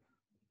that's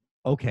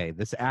okay,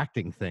 this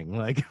acting thing,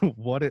 like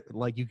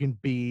like you can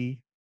be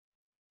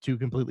two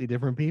completely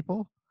different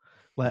people.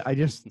 Like I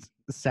just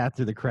sat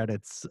through the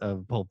credits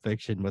of Pulp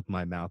Fiction with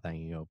my mouth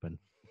hanging open.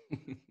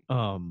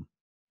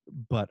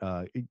 But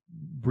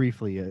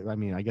briefly, I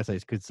mean, I guess I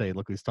could say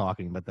Look Who's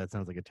Talking, but that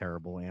sounds like a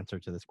terrible answer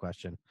to this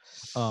question.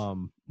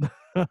 Probably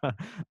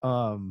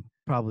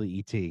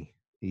ET.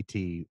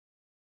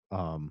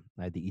 I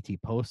had the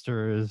ET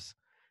posters,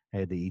 I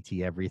had the ET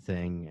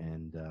everything,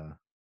 and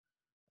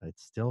it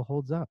still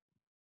holds up.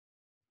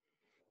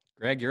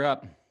 Greg, you're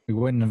up. We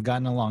wouldn't have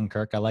gotten along,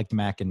 Kirk. I liked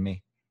Mac and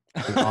Me.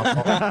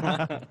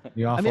 I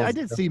mean, I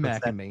did see what's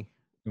Mac that? and Me.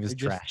 It was It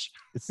just- trash.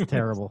 It's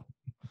terrible.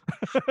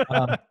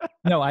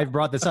 No, I've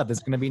brought this up. It's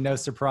going to be no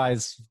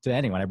surprise to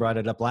anyone. I brought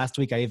it up last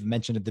week. I even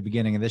mentioned at the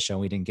beginning of this show.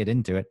 We didn't get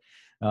into it.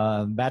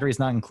 Batteries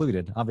not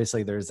included.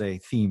 Obviously, there's a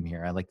theme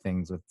here. I like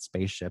things with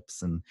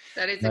spaceships, and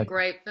That is a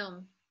great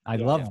film. I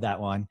love that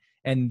one.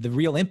 And the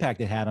real impact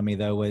it had on me,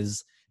 though,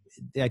 was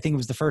I think it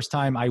was the first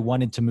time I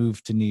wanted to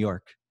move to New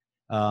York.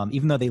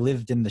 Even though they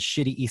lived in the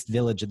shitty East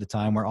Village at the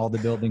time, where all the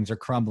buildings are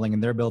crumbling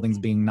and their buildings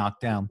being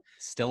knocked down.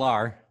 Still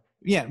are.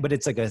 Yeah, but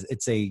it's a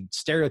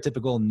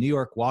stereotypical New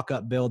York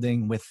walk-up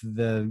building with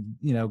the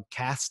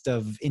cast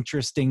of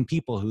interesting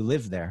people who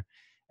live there,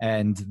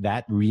 and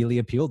that really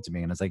appealed to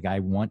me. And I was like, I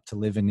want to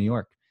live in New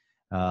York,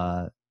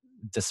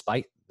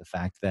 despite the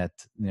fact that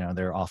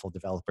there are awful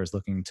developers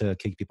looking to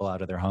kick people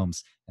out of their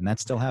homes, and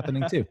that's still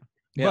happening too.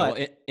 Yeah, But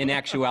well, in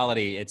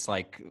actuality, it's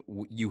like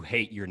you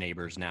hate your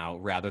neighbors now,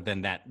 rather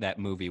than that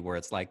movie where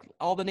it's like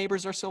all the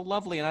neighbors are so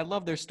lovely and I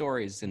love their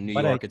stories. In New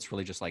York, it's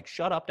really just like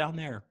shut up down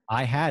there.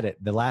 I had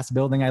it. The last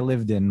building I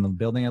lived in, the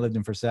building I lived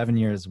in for 7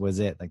 years, was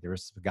it. Like there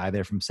was a guy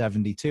there from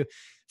 72.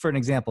 For an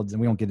example, and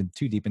we won't get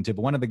too deep into it,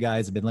 but one of the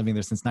guys had been living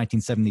there since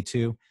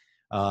 1972.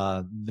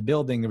 There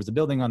was a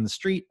building on the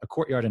street, a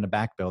courtyard, and a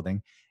back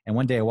building. And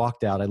one day I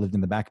walked out, I lived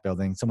in the back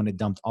building. Someone had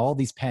dumped all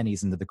these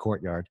pennies into the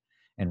courtyard.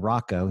 And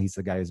Rocco, he's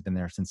the guy who's been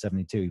there since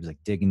 72. He was like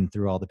digging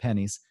through all the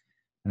pennies.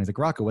 And I was like,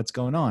 Rocco, what's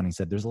going on? He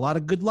said, there's a lot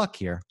of good luck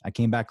here. I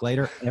came back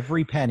later.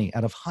 Every penny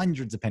out of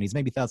hundreds of pennies,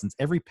 maybe thousands,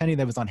 every penny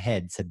that was on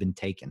heads had been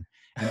taken.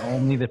 And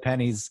only the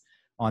pennies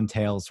on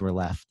tails were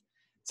left.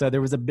 So there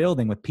was a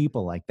building with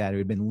people like that who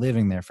had been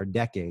living there for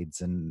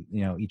decades. And,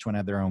 each one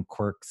had their own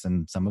quirks,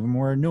 and some of them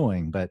were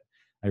annoying, but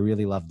I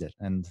really loved it.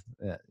 And,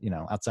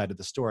 outside of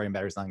the story, and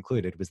Batteries Not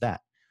Included, was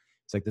that.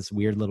 It's like this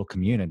weird little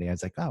community. I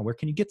was like, oh, where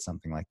can you get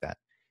something like that?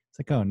 It's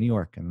like, oh, New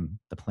York. And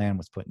the plan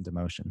was put into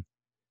motion.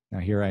 Now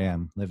here I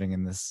am living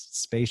in this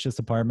spacious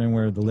apartment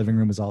where the living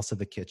room is also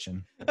the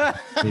kitchen. I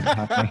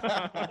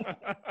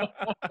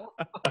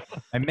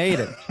made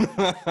it.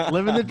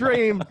 Living the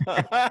dream.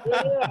 Yeah.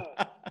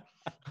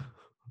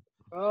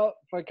 Well,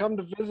 if I come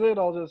to visit,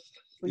 I'll just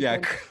sleep. Yeah.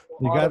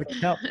 You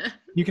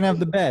can have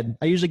the bed.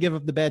 I usually give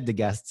up the bed to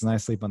guests, and I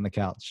sleep on the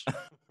couch.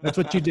 That's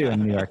what you do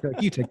in New York.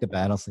 Like, you take the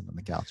bed, I'll sleep on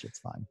the couch. It's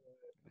fine.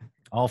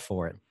 All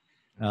for it.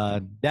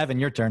 Devin,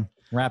 your turn.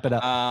 Wrap it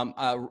up.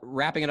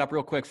 Wrapping it up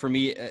real quick for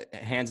me,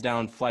 hands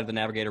down, Flight of the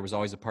Navigator was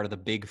always a part of the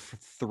big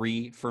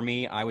three for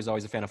me. I was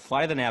always a fan of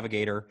Flight of the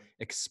Navigator,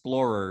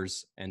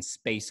 Explorers, and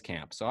Space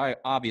Camp. So I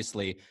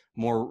obviously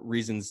more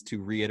reasons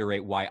to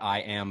reiterate why I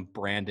am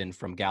Brandon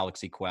from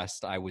Galaxy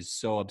Quest. I was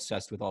so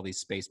obsessed with all these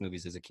space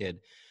movies as a kid.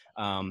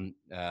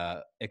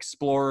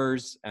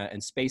 Explorers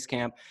and Space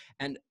Camp.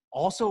 And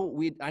also,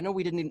 I know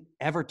we didn't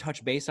ever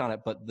touch base on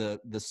it, but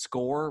the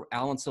score,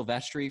 Alan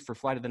Silvestri for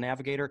Flight of the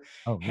Navigator,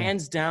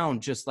 hands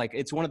down, just like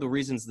it's one of the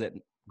reasons that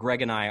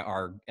Greg and I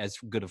are as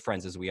good of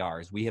friends as we are,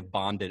 as we have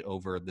bonded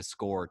over the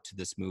score to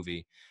this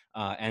movie.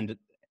 And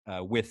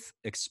with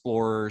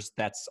Explorers,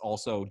 that's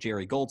also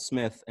Jerry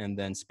Goldsmith, and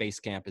then Space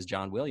Camp is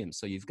John Williams.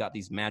 So you've got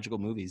these magical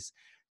movies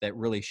that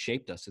really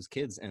shaped us as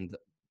kids, and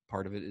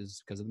part of it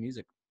is because of the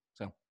music.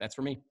 So that's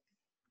for me.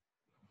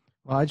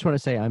 Well, I just want to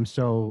say I'm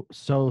so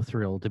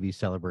thrilled to be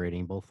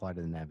celebrating both Flight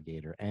of the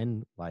Navigator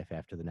and Life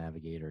After the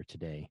Navigator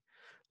today.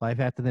 Life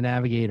After the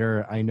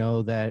Navigator, I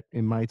know that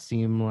it might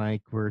seem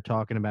like we're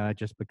talking about it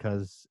just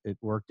because it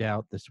worked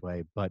out this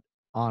way, but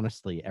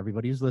honestly,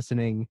 everybody who's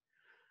listening,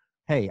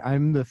 hey,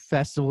 I'm the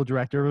festival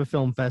director of a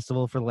film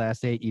festival for the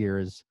last 8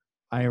 years.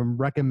 I am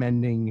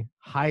recommending,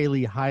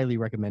 highly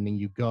recommending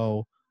you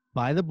go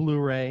buy the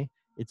Blu-ray.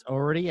 It's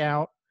already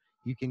out.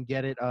 You can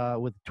get it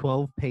with a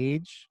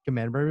 12-page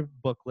commemorative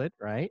booklet,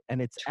 right?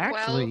 And it's 12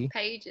 actually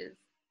pages.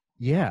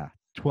 Yeah,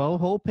 12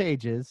 whole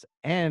pages,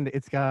 and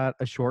it's got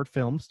a short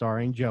film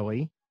starring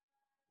Joey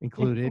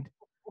included,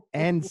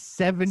 and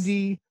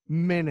 70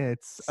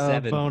 minutes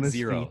of bonus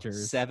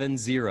features.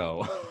 70.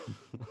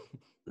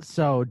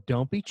 So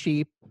don't be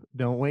cheap.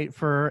 Don't wait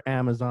for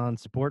Amazon.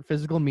 Support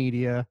physical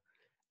media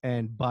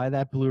and buy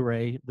that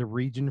Blu-ray, the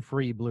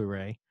region-free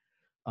Blu-ray,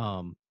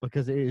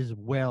 because it is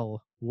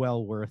well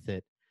worth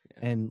it.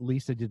 Yeah. And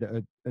Lisa did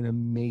an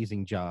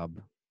amazing job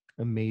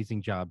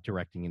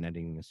directing and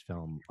editing this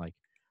film. Like,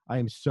 I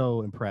am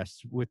so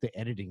impressed with the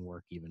editing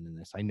work even in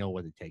this. I know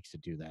what it takes to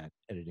do that,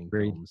 editing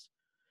films.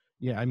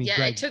 Yeah, I mean, yeah,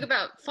 Greg, it took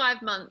about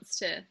 5 months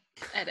to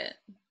edit.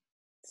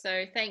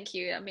 So thank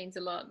you. That means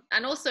a lot.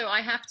 And also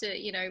I have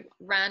to,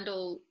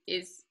 Randall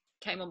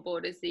came on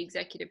board as the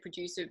executive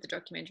producer of the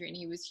documentary, and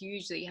he was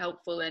hugely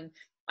helpful. And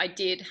I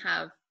did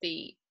have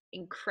the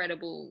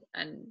incredible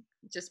and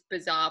just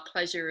bizarre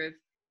pleasure of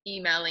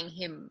emailing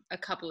him a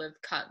couple of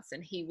cuts,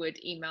 and he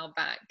would email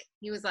back.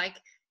 He was like,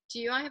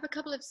 I have a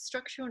couple of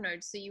structural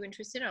notes. Are you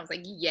interested? And I was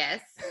like,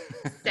 yes,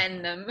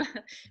 send them.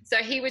 So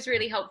he was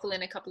really helpful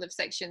in a couple of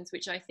sections,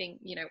 which I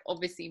think,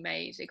 obviously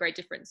made a great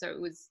difference. So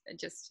it was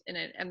just an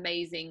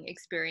amazing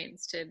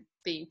experience to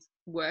be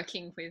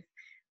working with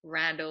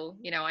Randall.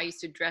 I used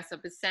to dress up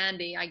as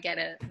Sandy. I get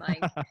it.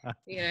 Like,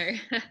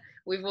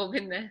 we've all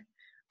been there.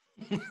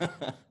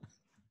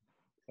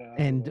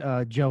 And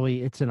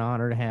Joey, it's an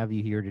honor to have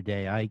you here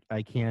today.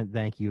 I can't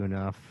thank you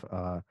enough.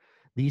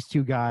 These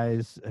two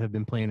guys have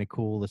been playing it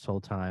cool this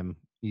whole time.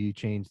 You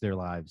changed their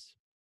lives.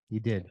 You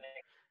did.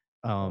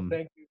 Well,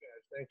 thank you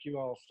guys. Thank you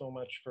all so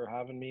much for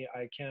having me.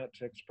 I can't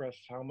express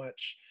how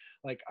much,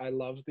 I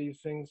love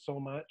these things so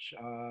much.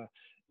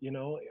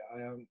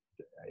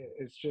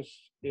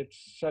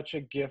 It's such a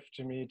gift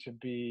to me to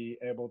be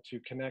able to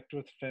connect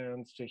with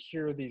fans, to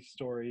hear these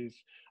stories.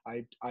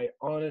 I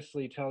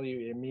honestly tell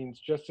you, it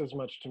means just as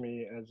much to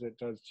me as it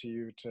does to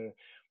you to,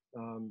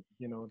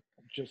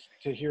 just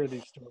to hear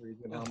these stories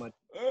and how much,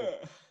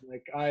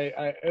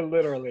 I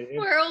literally,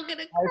 we're all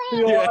gonna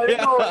cry. I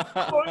know,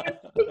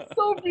 it's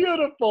so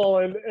beautiful,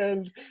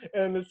 and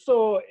it's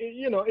so,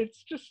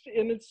 it's just,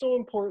 and it's so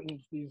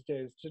important these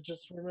days to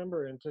just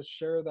remember and to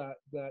share that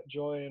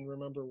joy, and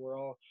remember we're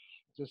all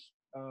just,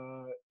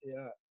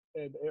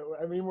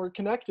 we're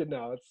connected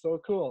now. It's so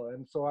cool,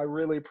 and so I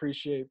really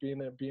appreciate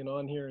being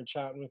on here and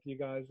chatting with you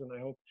guys, and I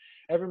hope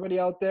everybody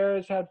out there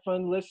has had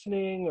fun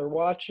listening or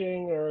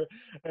watching,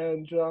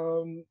 and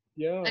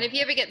if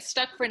you ever get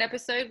stuck for an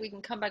episode, we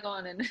can come back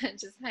on and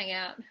just hang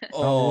out.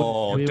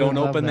 Don't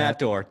open that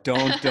door.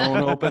 Don't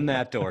open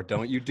that door.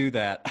 Don't you do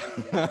that.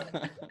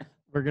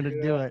 We're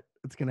gonna do it.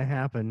 It's gonna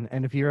happen.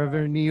 And if you're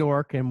ever in New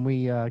York and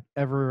we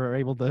ever are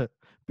able to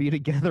be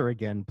together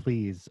again,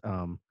 please.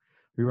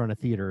 We run a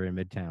theater in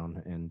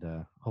Midtown,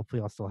 and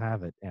hopefully I'll still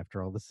have it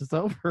after all this is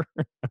over.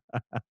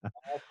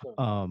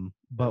 Awesome.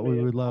 But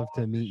we would love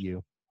to meet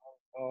you.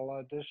 I'll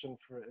audition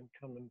for it and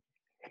come and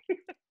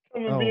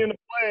be in a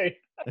play.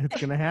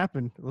 It's gonna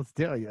happen. Let's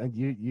do it.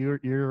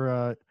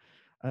 You're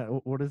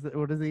what is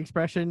the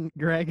expression,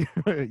 Greg?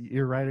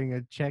 You're writing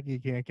a check you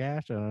can't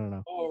cash. I don't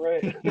know. Oh,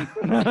 right.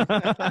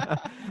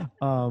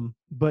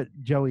 But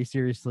Joey,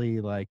 seriously,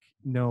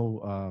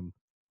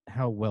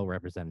 how well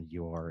represented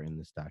you are in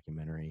this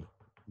documentary,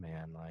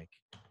 man. Like,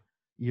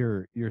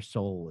 your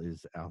soul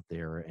is out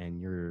there, and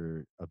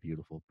you're a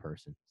beautiful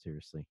person.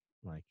 Seriously,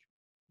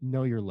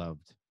 you're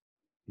loved.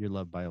 You're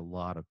loved by a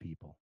lot of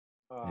people,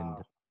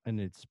 and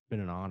it's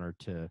been an honor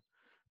to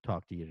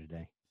talk to you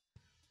today.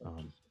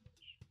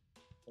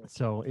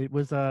 So it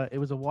was a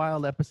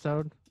wild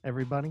episode,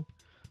 everybody.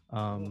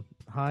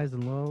 Highs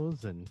and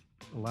lows and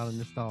a lot of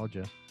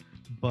nostalgia.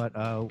 But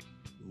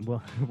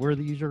we're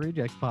the Usual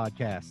Rejects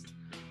podcast.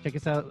 Check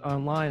us out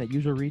online at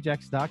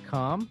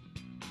usualrejects.com.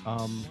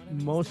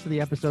 Most of the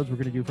episodes we're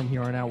going to do from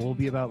here on out will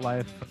be about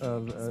Life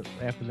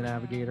After the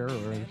Navigator,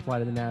 or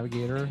Flight of the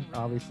Navigator,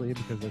 obviously,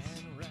 because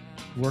it's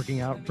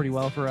working out pretty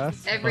well for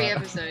us. Every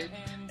episode.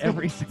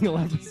 Every single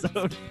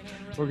episode.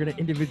 we're gonna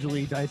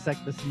individually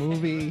dissect this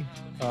movie,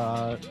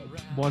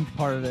 one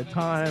part at a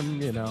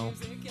time, you know,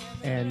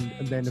 and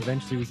then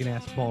eventually we can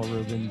ask Paul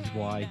Rubens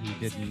why he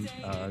didn't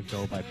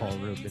go by Paul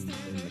Rubens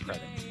in the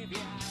credits.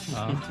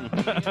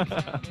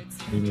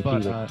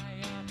 But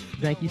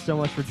thank you so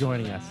much for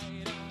joining us.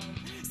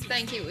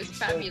 Thank you. It was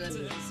fabulous.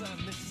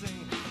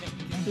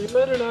 See you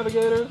later,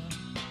 Navigator.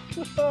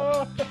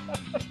 Well,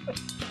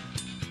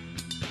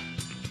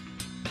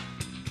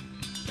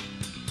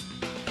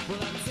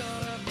 I'm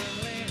torn up in